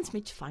wants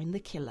me to find the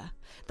killer.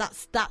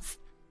 That's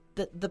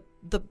the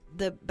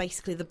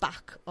basically the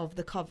back of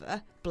the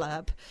cover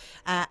blurb,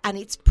 and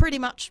it's pretty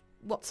much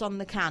what's on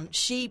the can.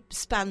 She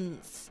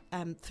spends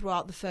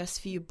throughout the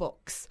first few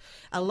books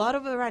a lot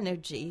of her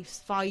energy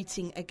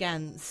fighting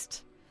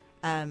against,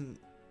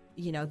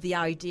 the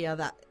idea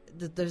that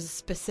there's a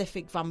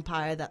specific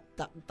vampire that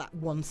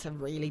wants her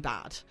really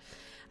bad.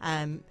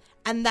 And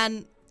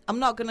then, I'm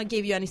not going to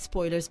give you any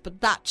spoilers,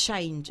 but that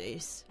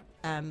changes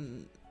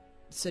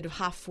sort of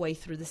halfway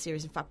through the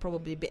series. In fact,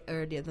 probably a bit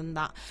earlier than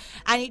that.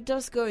 And it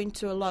does go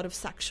into a lot of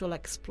sexual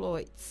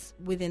exploits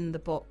within the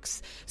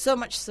books, so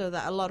much so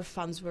that a lot of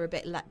fans were a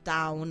bit let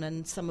down,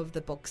 and some of the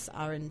books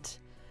aren't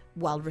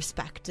well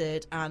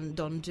respected and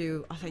don't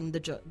do, I think,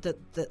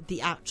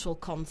 the actual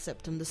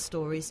concept and the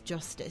story's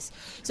justice.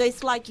 So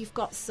it's like you've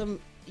got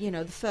some,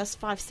 the first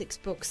 5, 6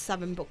 books,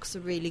 7 books are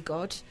really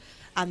good,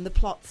 and the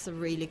plots are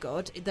really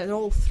good. They're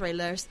all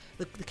thrillers.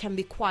 They can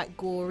be quite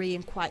gory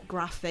and quite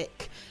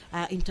graphic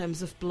in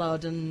terms of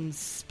blood and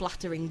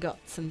splattering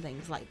guts and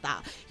things like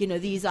that.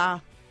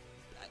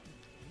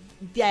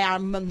 They are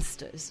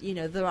monsters.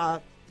 There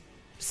are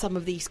some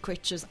of these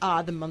creatures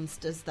are the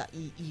monsters that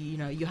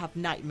you have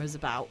nightmares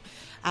about,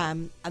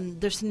 and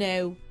there's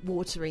no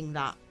watering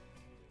that.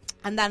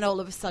 And then all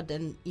of a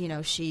sudden,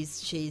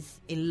 she's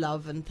in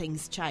love and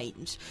things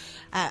change.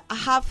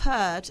 I've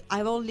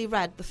only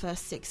read the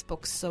first 6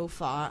 books so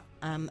far,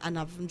 and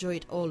I've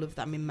enjoyed all of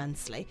them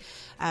immensely.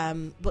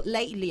 But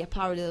lately,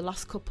 apparently, the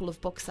last couple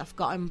of books have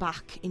gotten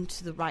back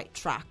into the right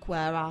track,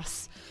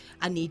 whereas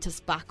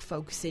Anita's back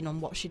focusing on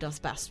what she does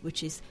best,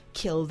 which is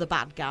kill the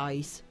bad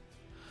guys.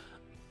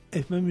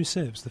 If memory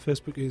serves, the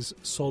first book is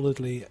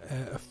solidly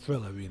a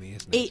thriller, really,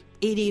 isn't it?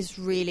 It is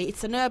really.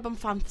 It's an urban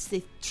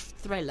fantasy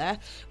thriller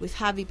with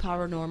heavy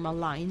paranormal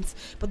lines.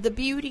 But the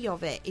beauty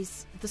of it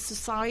is the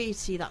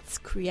society that's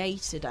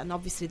created. And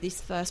obviously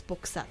this first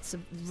book sets a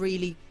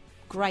really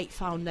great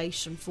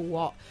foundation for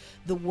what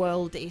the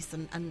world is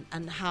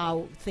and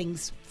how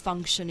things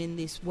function in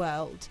this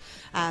world.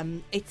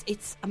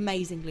 It's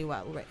amazingly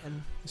well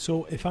written.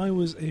 So if I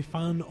was a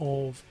fan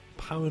of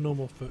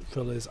paranormal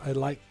thrillers, I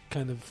like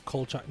kind of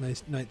Kolchak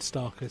Night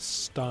Stalker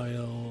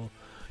style,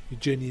 your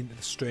journey into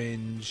the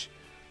strange,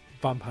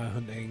 vampire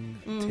hunting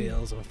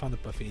tales. I'm a fan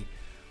of Buffy,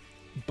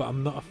 but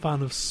I'm not a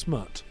fan of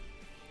smut.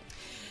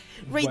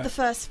 Read the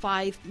first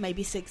 5,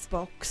 maybe 6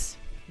 books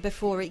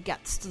before it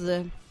gets to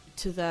the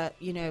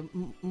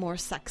more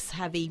sex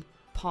heavy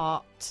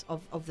part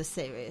of the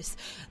series,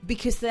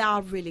 because they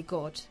are really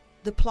good.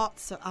 The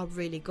plots are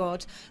really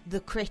good. The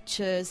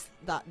creatures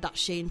that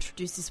she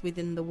introduces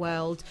within the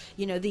world,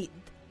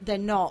 they're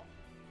not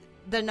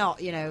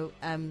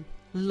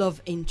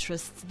love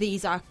interests.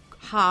 These are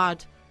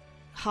hard,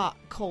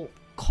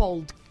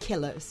 cold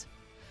killers.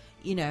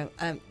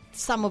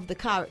 Some of the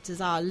characters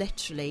are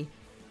literally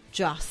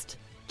just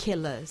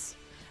killers.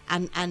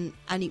 And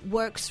it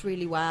works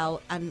really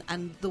well,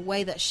 and the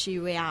way that she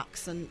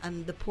reacts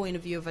and the point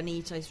of view of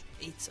Anita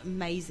it's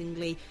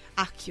amazingly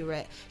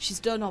accurate. She's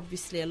done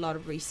obviously a lot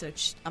of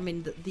research. I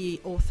mean,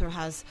 the author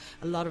has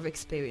a lot of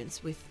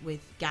experience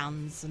with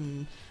guns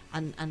and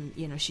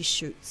she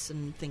shoots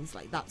and things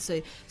like that.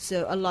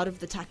 So a lot of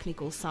the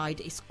technical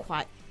side is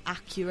quite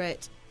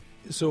accurate.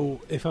 So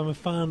if I'm a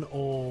fan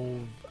of,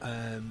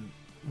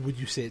 would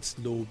you say it's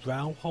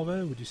lowbrow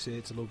horror? Would you say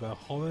it's a lowbrow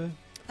horror?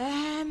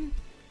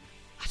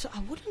 I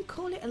wouldn't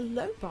call it a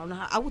lowbrow.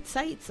 I would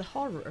say it's a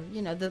horror.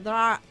 There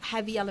are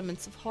heavy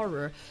elements of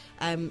horror.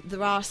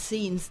 There are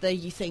scenes that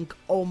you think,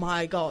 oh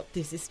my god,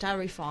 this is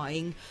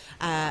terrifying.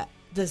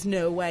 There's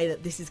no way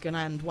that this is going to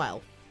end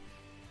well.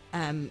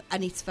 And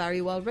it's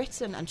very well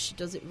written, and she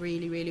does it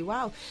really, really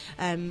well.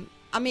 I'm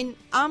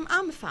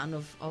a fan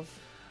of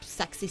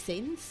sexy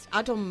scenes.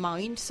 I don't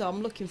mind, so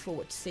I'm looking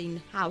forward to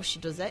seeing how she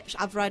does it.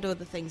 I've read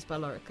other things by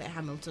Laura Clare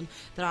Hamilton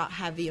that are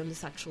heavy on the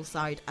sexual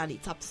side, and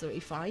it's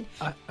absolutely fine.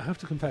 I have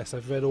to confess,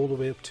 I've read all the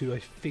way up to, I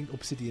think,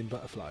 Obsidian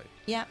Butterfly.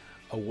 Yeah.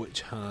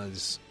 Which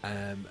has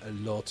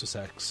lots of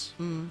sex,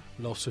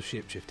 lots of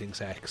shape-shifting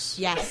sex.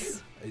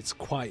 Yes. It's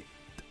quite...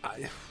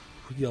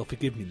 you'll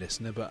forgive me,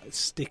 listener, but it's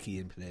sticky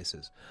in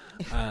places.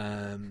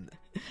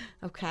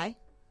 Okay.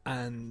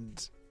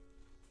 And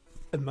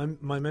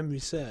my memory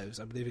serves,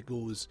 I believe it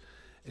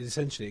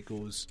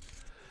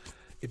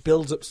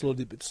builds up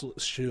slowly but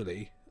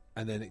surely,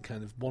 and then it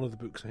kind of, one of the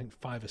books, I think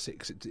 5 or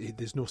 6,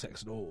 there's no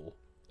sex at all.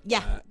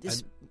 Yeah,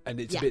 and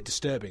it's a bit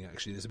disturbing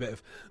actually. There's a bit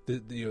of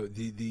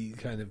the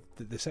kind of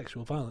the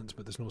sexual violence,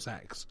 but there's no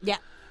sex. Yeah,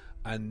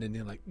 and then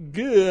you're like,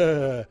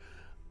 gah!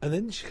 And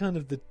then she kind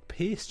of, the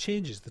pace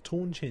changes, the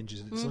tone changes,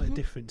 and it's like a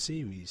different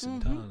series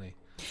entirely.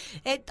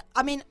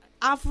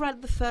 I've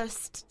read the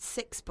first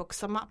 6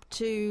 books. I'm up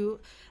to,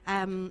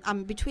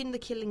 I'm between the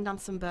Killing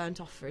Dance and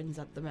Burnt Offerings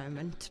at the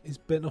moment. Is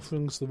Burnt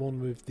Offerings the one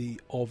with the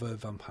other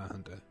vampire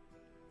hunter,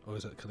 or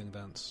is it Killing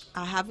Dance?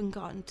 I haven't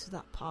gotten to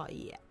that part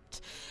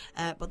yet,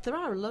 but there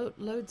are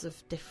loads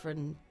of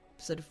different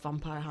sort of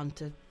vampire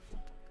hunter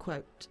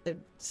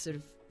sort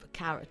of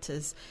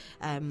characters.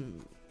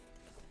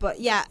 But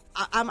yeah,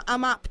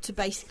 I'm up to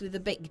basically the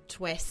big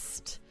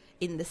twist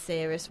in the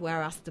series,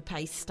 whereas the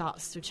pace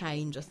starts to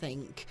change, I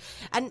think.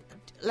 And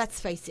let's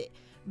face it,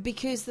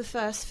 because the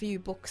first few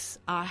books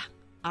are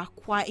are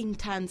quite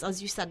intense.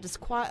 As you said, there's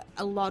quite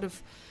a lot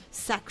of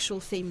sexual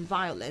themed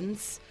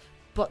violence,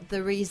 but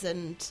there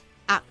isn't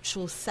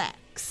actual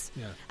sex.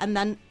 Yeah. And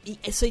then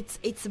so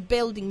it's a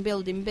building,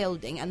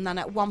 and then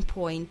at one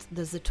point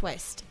there's a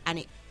twist, and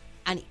it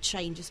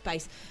changes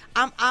pace.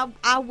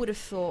 I would have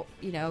thought,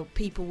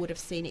 people would have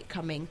seen it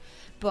coming,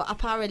 but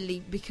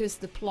apparently because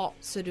the plot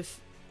sort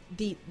of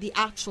the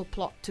actual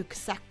plot took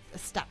a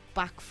step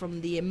back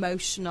from the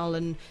emotional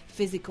and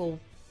physical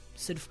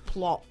sort of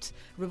plot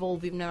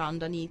revolving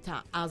around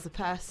Anita as a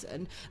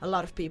person, a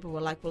lot of people were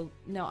like, well,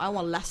 no, I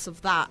want less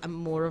of that and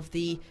more of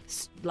the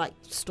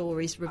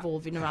stories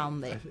revolving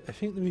around it. I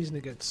think the reason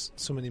it gets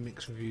so many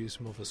mixed reviews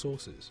from other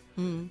sources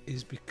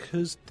is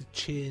because the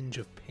change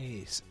of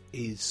pace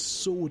is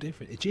so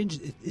different. It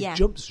changes, it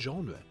jumps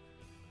genre.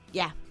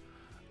 Yeah.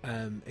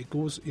 It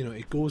goes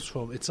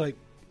from, it's like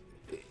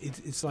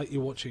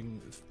you're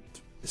watching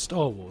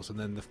Star Wars, and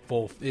then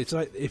it's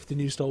like if the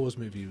new Star Wars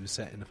movie was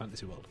set in a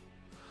fantasy world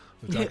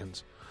with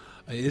dragons.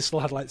 And it still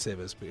had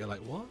lightsabers, but you're like,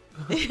 what?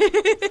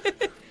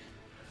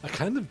 I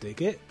kind of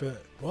dig it,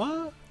 but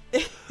what?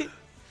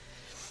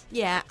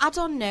 Yeah, I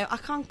don't know. I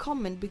can't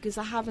comment because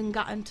I haven't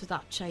gotten to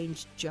that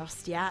change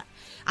just yet.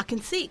 I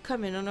can see it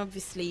coming, and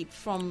obviously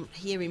from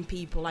hearing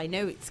people, I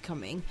know it's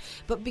coming.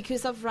 But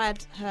because I've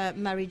read her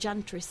Mary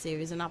Gentry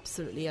series and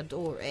absolutely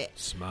adore it.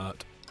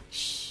 Smut.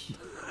 Shh.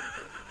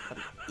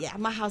 Yeah,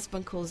 my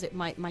husband calls it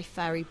my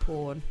fairy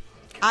porn.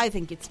 I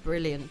think it's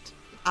brilliant.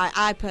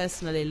 I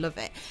personally love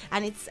it,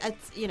 and it's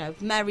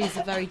Mary's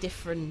a very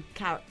different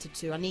character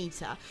to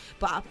Anita,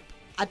 but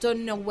I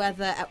don't know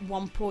whether at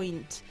one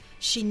point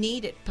she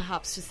needed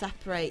perhaps to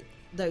separate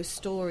those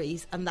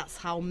stories, and that's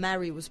how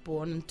Mary was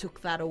born, and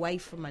took that away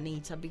from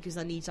Anita because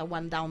Anita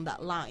went down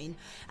that line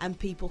and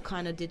people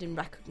kind of didn't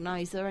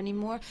recognize her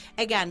anymore.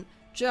 Again,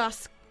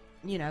 just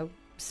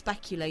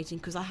speculating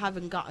because I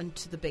haven't gotten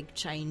to the big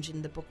change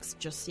in the books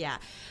just yet,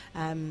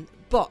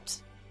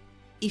 but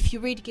if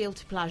you read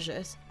Guilty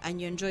Pleasures and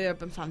you enjoy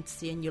urban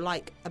fantasy and you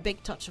like a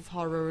big touch of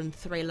horror and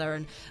thriller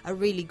and a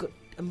really good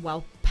and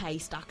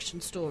well-paced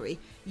action story,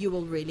 you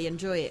will really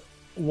enjoy it.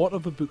 What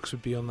other books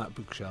would be on that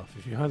bookshelf?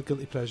 If you had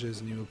Guilty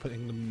Pleasures and you were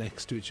putting them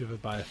next to each other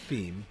by a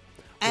theme,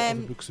 what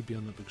other books would be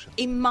on the bookshelf?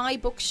 In my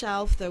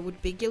bookshelf, there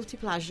would be Guilty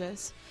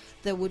Pleasures.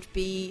 There would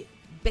be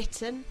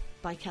Bitten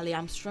by Kelly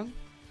Armstrong.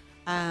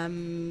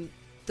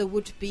 There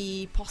would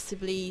be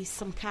possibly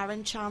some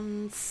Karen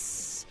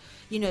Chance.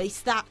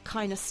 It's that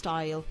kind of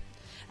style.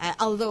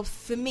 Although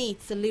for me,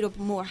 it's a little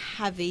more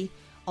heavy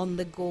on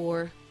the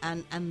gore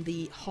and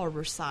the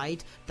horror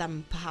side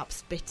than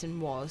perhaps Bitten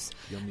was.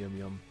 Yum, yum,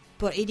 yum.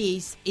 But it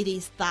is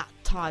that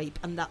type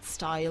and that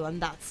style,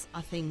 and that's,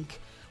 I think,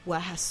 where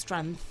her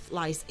strength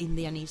lies in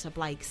the Anita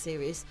Blake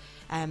series.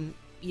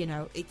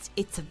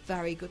 It's a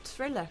very good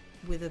thriller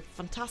with a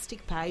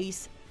fantastic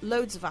pace,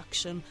 loads of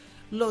action,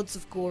 loads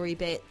of gory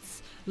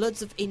bits,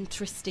 loads of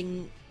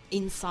interesting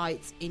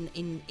insights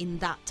in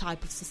that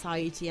type of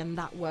society and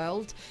that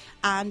world,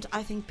 and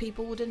I think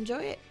people would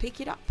enjoy it. Pick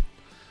it up.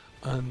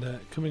 And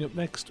coming up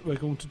next, we're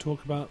going to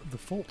talk about The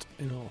Fault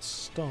in Our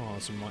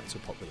Stars and why it's so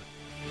popular.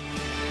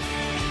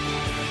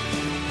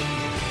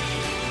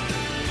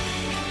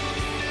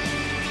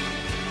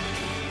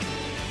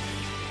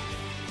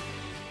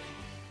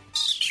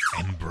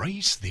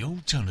 Embrace the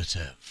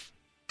alternative.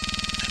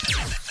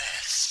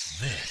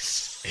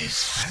 This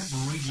is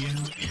Fab Radio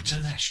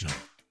International.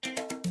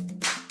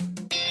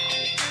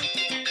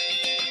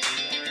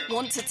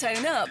 Want to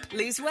tone up,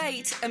 lose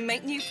weight, and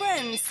make new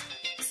friends?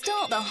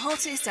 Start the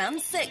hottest and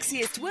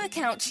sexiest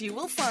workout you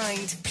will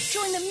find.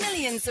 Join the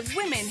millions of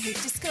women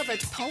who've discovered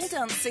pole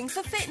dancing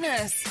for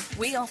fitness.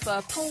 We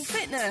offer pole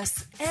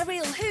fitness,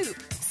 aerial hoop,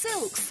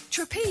 silks,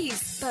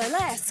 trapeze,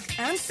 burlesque,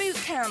 and boot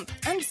camp,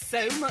 and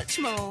so much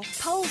more.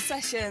 Pole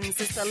Sessions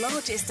is the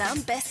largest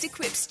and best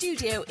equipped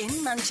studio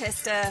in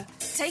Manchester.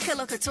 Take a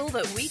look at all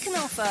that we can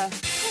offer.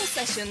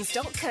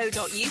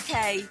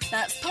 polesessions.co.uk.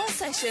 That's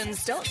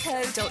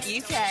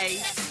polesessions.co.uk.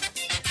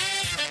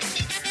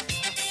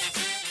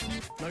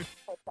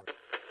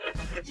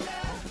 No.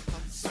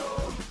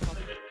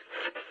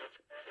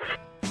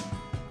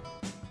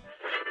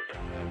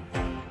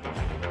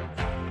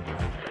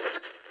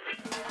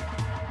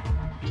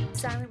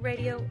 Silent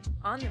Radio,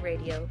 on the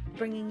radio,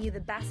 bringing you the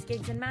best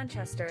gigs in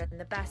Manchester and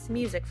the best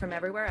music from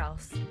everywhere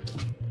else.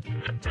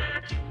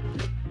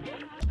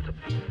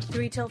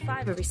 3 till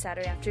 5 every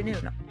Saturday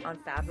afternoon on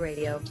Fab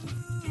Radio.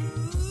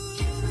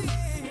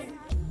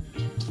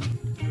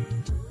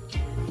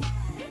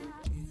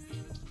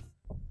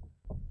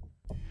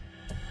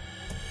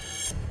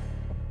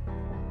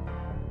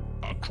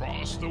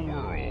 Across the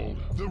world,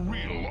 the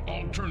real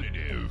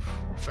alternative.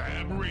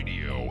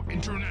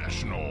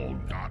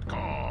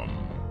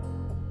 FabRadioInternational.com.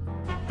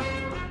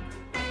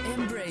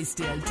 Embrace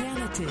the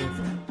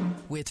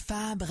alternative with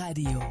Fab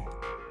Radio.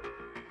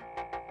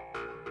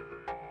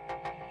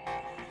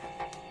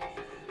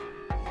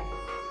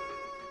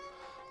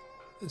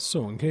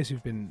 So, in case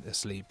you've been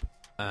asleep,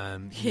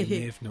 you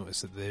may have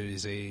noticed that there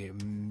is a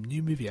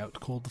new movie out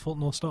called The Fault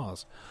in Our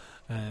Stars.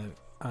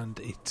 and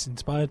it's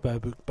inspired by a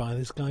book by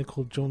this guy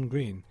called John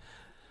Green.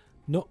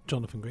 Not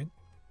Jonathan Green,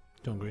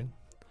 John Green.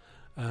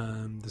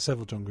 There's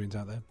several John Greens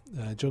out there.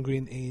 John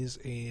Green is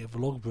a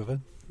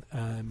vlogbrother.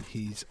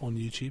 He's on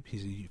YouTube.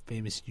 He's a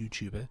famous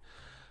YouTuber.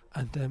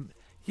 And,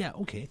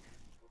 okay.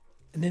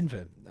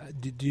 Ninva,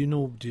 do you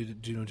know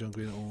John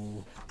Green at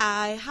all?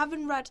 I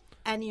haven't read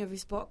any of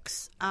his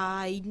books.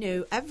 I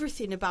know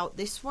everything about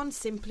this one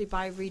simply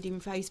by reading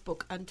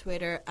Facebook and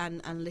Twitter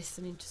and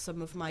listening to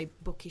some of my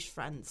bookish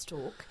friends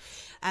talk.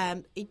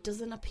 It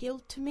doesn't appeal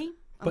to me.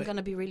 I'm going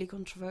to be really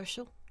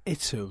controversial.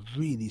 It's a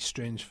really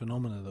strange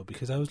phenomenon, though,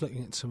 because I was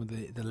looking at some of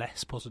the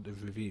less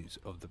positive reviews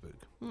of the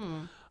book.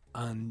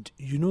 And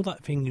you know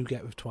that thing you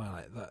get with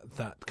Twilight,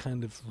 that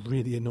kind of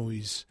really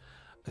annoys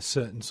a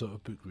certain sort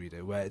of book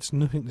reader, where it's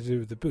nothing to do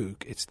with the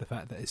book, it's the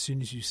fact that as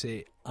soon as you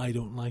say, I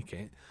don't like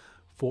it,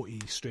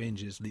 40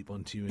 strangers leap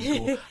onto you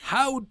and go,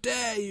 how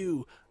dare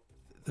you!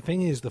 The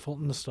thing is, The Fault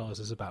in the Stars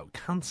is about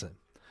cancer.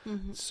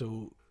 Mm-hmm.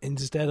 So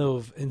instead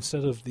of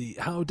the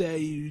how dare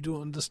you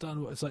don't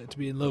understand what it's like to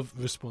be in love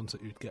response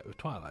that you'd get with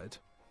Twilight,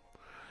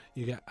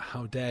 you get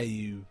how dare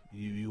you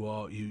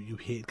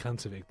hate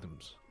cancer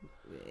victims.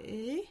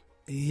 Really?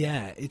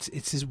 Yeah, it's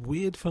this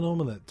weird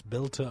phenomenon that's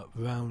built up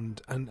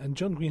around, and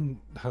John Green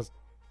has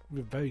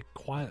very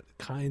quiet,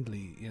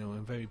 kindly,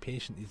 and very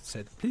patiently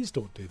said, please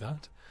don't do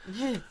that.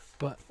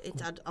 But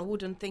I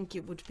wouldn't think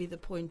it would be the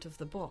point of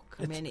the book.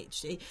 I mean,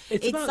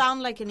 it about,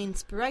 sounds like an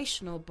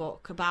inspirational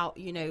book about,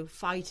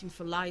 fighting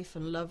for life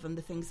and love and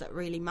the things that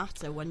really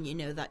matter when you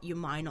know that you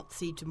might not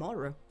see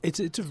tomorrow. It's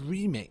a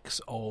remix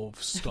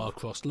of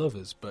Star-Crossed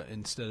Lovers, but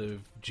instead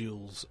of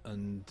duels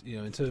and,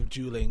 instead of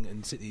dueling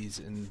and cities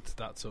and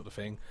that sort of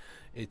thing,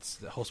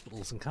 it's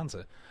hospitals and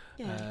cancer.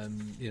 Yeah.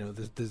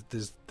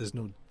 There's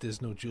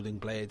no dueling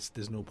blades,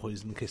 there's no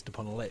poison kissed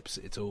upon the lips.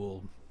 It's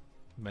all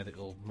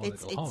medical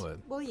horror.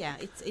 Well, yeah,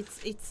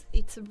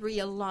 it's a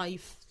real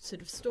life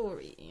sort of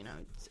story.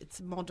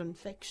 It's modern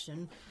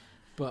fiction.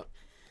 But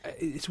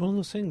it's one of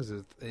those things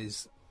that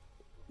is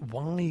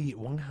why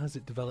has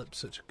it developed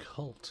such a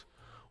cult?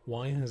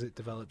 Why has it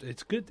developed?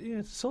 It's good. Yeah,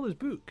 it's a solid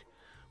book.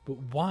 But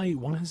why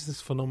has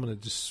this phenomenon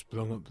just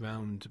sprung up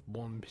around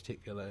one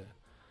particular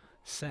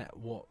set?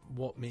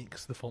 What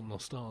makes The Fault in Our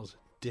Stars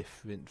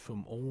different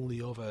from all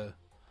the other?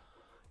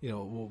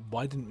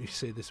 Why didn't we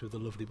say this with The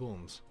Lovely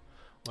Bones?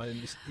 Why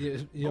didn't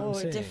you know what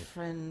I'm saying?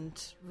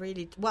 Different,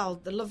 really. Well,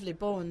 The Lovely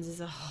Bones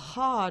is a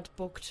hard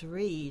book to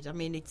read. I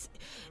mean, it's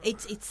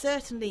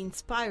certainly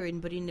inspiring,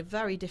 but in a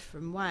very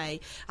different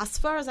way. As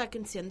far as I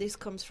can see, and this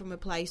comes from a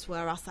place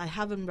where I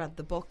haven't read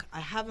the book,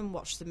 I haven't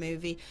watched the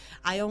movie,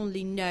 I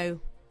only know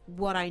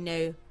what I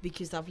know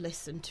because I've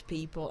listened to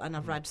people and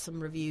I've read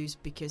some reviews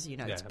because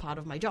it's part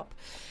of my job.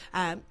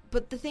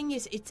 But the thing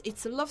is,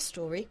 it's a love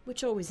story,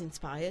 which always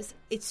inspires.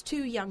 It's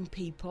two young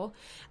people,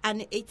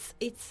 and it's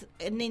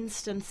an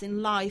instance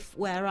in life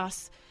where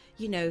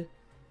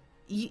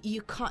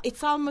you can't.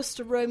 It's almost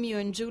a Romeo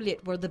and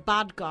Juliet, where the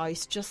bad guy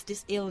is just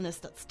this illness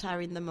that's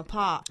tearing them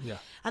apart. Yeah.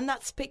 And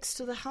that speaks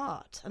to the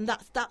heart, and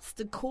that's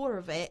the core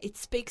of it. It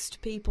speaks to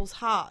people's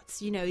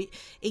hearts.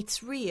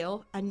 It's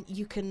real, and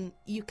you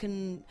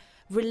can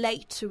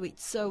relate to it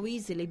so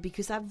easily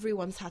because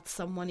everyone's had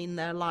someone in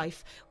their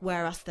life,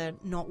 whereas they're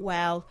not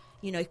well.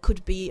 It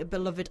could be a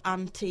beloved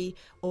auntie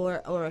or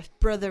a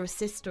brother, a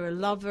sister, a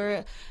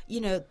lover.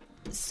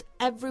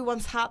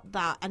 Everyone's had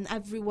that, and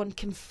everyone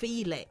can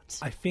feel it.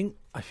 I think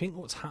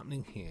what's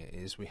happening here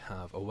is we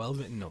have a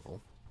well-written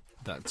novel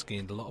that's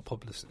gained a lot of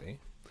publicity.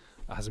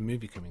 It has a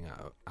movie coming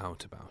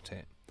out about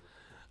it,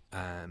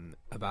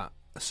 about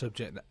a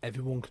subject that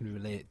everyone can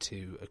relate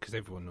to because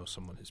everyone knows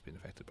someone who's been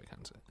affected by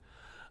cancer.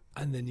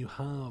 And then you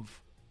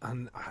have,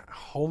 and I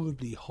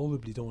horribly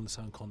don't want to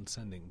sound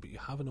condescending, but you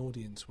have an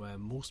audience where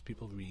most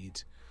people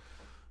read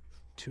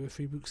 2 or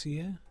 3 books a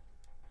year.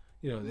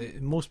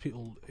 Most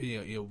people,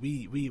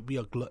 we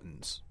are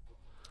gluttons.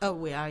 Oh,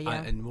 we are,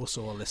 yeah. And most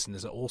of our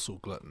listeners are also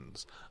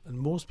gluttons. And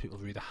most people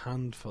read a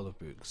handful of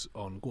books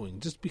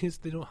ongoing just because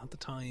they don't have the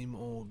time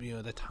or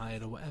they're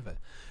tired or whatever.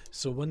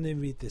 So when they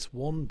read this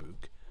one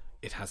book,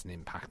 it has an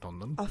impact on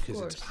them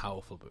because it's a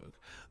powerful book.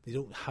 They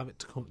don't have it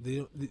to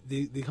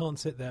they can't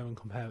sit there and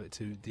compare it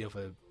to the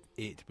other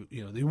 8 books.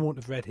 They won't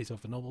have read his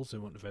other novels. They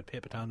won't have read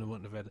Paper Town. They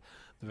won't have read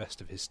the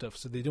rest of his stuff.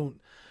 So they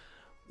don't.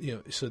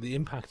 So the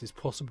impact is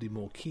possibly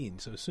more keen.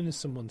 So as soon as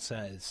someone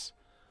says,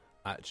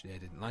 actually, I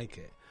didn't like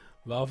it,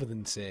 rather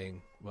than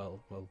saying, well,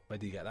 where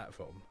do you get that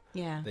from?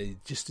 Yeah. They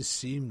just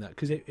assume that,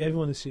 because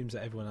everyone assumes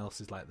that everyone else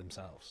is like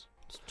themselves.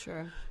 It's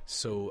true.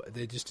 So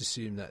they just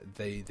assume that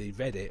they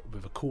read it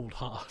with a cold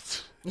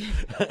heart.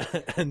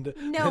 and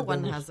no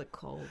one has a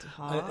cold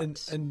heart. And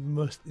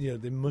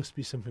there must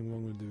be something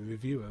wrong with the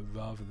reviewer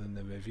rather than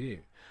the review.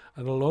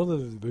 And a lot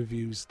of the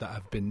reviews that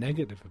have been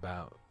negative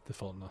about The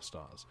Fault in Our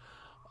Stars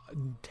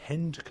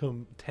tend to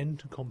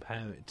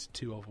compare it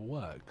to other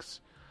works,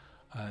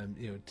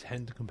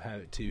 tend to compare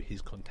it to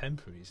his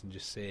contemporaries and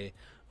just say,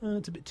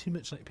 it's a bit too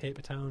much like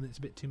Paper Town, it's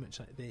a bit too much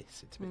like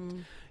this, it's a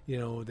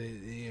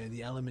bit,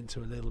 the elements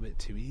are a little bit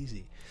too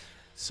easy.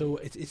 So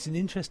it's an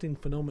interesting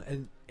phenomenon,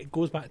 and it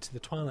goes back to the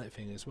Twilight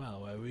thing as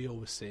well, where we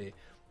always say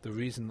the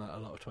reason that a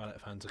lot of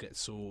Twilight fans get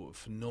so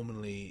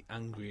phenomenally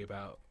angry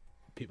about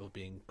people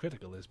being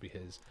critical is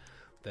because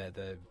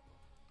their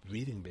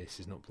reading base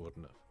is not broad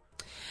enough.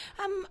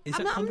 I'm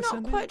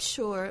not quite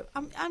sure.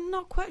 I'm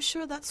not quite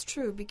sure that's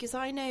true, because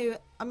I know,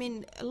 I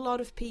mean, a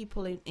lot of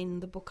people in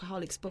the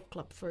Bookaholics book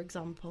club, for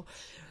example,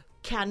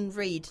 can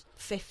read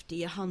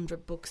 50,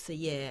 100 books a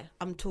year.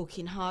 I'm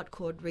talking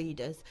hardcore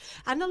readers.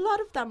 And a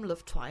lot of them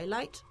love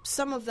Twilight.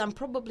 Some of them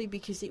probably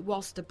because it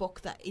was the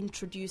book that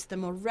introduced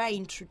them or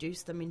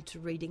reintroduced them into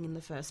reading in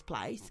the first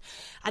place.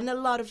 And a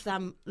lot of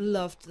them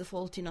loved The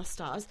Fault in Our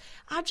Stars.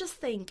 I just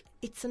think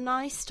it's a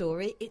nice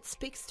story. It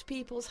speaks to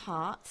people's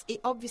hearts.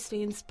 It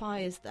obviously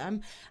inspires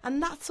them.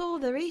 And that's all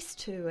there is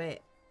to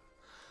it.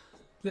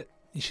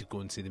 You should go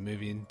and see the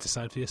movie and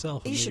decide for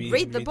yourself. You should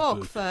read the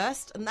book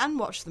first and then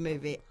watch the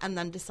movie and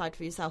then decide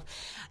for yourself.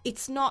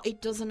 It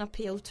doesn't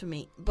appeal to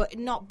me, but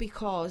not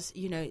because,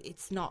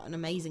 it's not an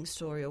amazing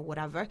story or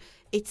whatever.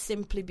 It's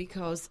simply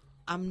because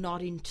I'm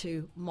not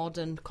into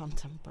modern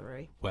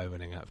contemporary. We're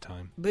running out of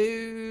time.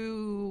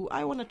 Boo!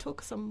 I want to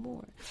talk some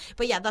more.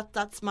 But yeah,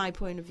 that's my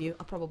point of view.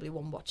 I probably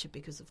won't watch it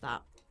because of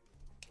that.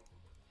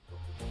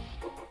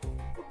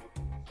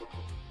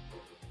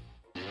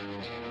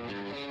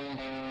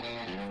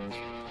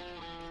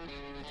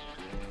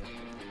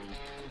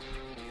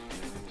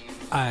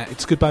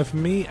 It's goodbye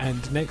from me,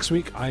 and next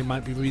week I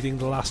might be reading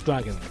The Last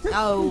Dragon.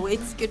 Oh,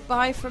 it's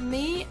goodbye from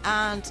me,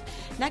 and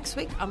next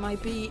week I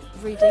might be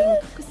reading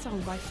a song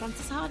by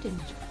Frances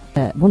Hardinge.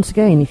 Once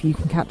again, if you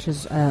can catch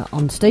us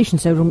on station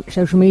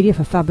social media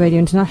for Fab Radio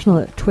International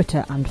at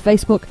Twitter and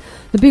Facebook,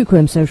 the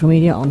Bookworm social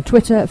media on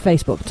Twitter,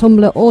 Facebook,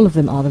 Tumblr, all of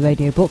them are the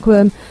Radio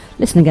Bookworm.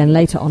 Listen again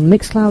later on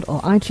Mixcloud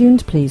or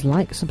iTunes. Please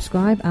like,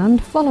 subscribe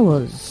and follow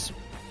us.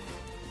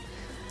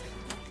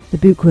 The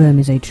Bookworm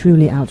is a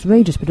truly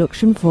outrageous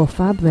production for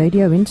Fab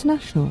Radio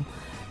International.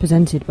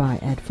 Presented by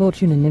Ed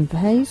Fortune and Nympha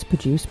Hayes,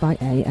 produced by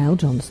A.L.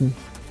 Johnson.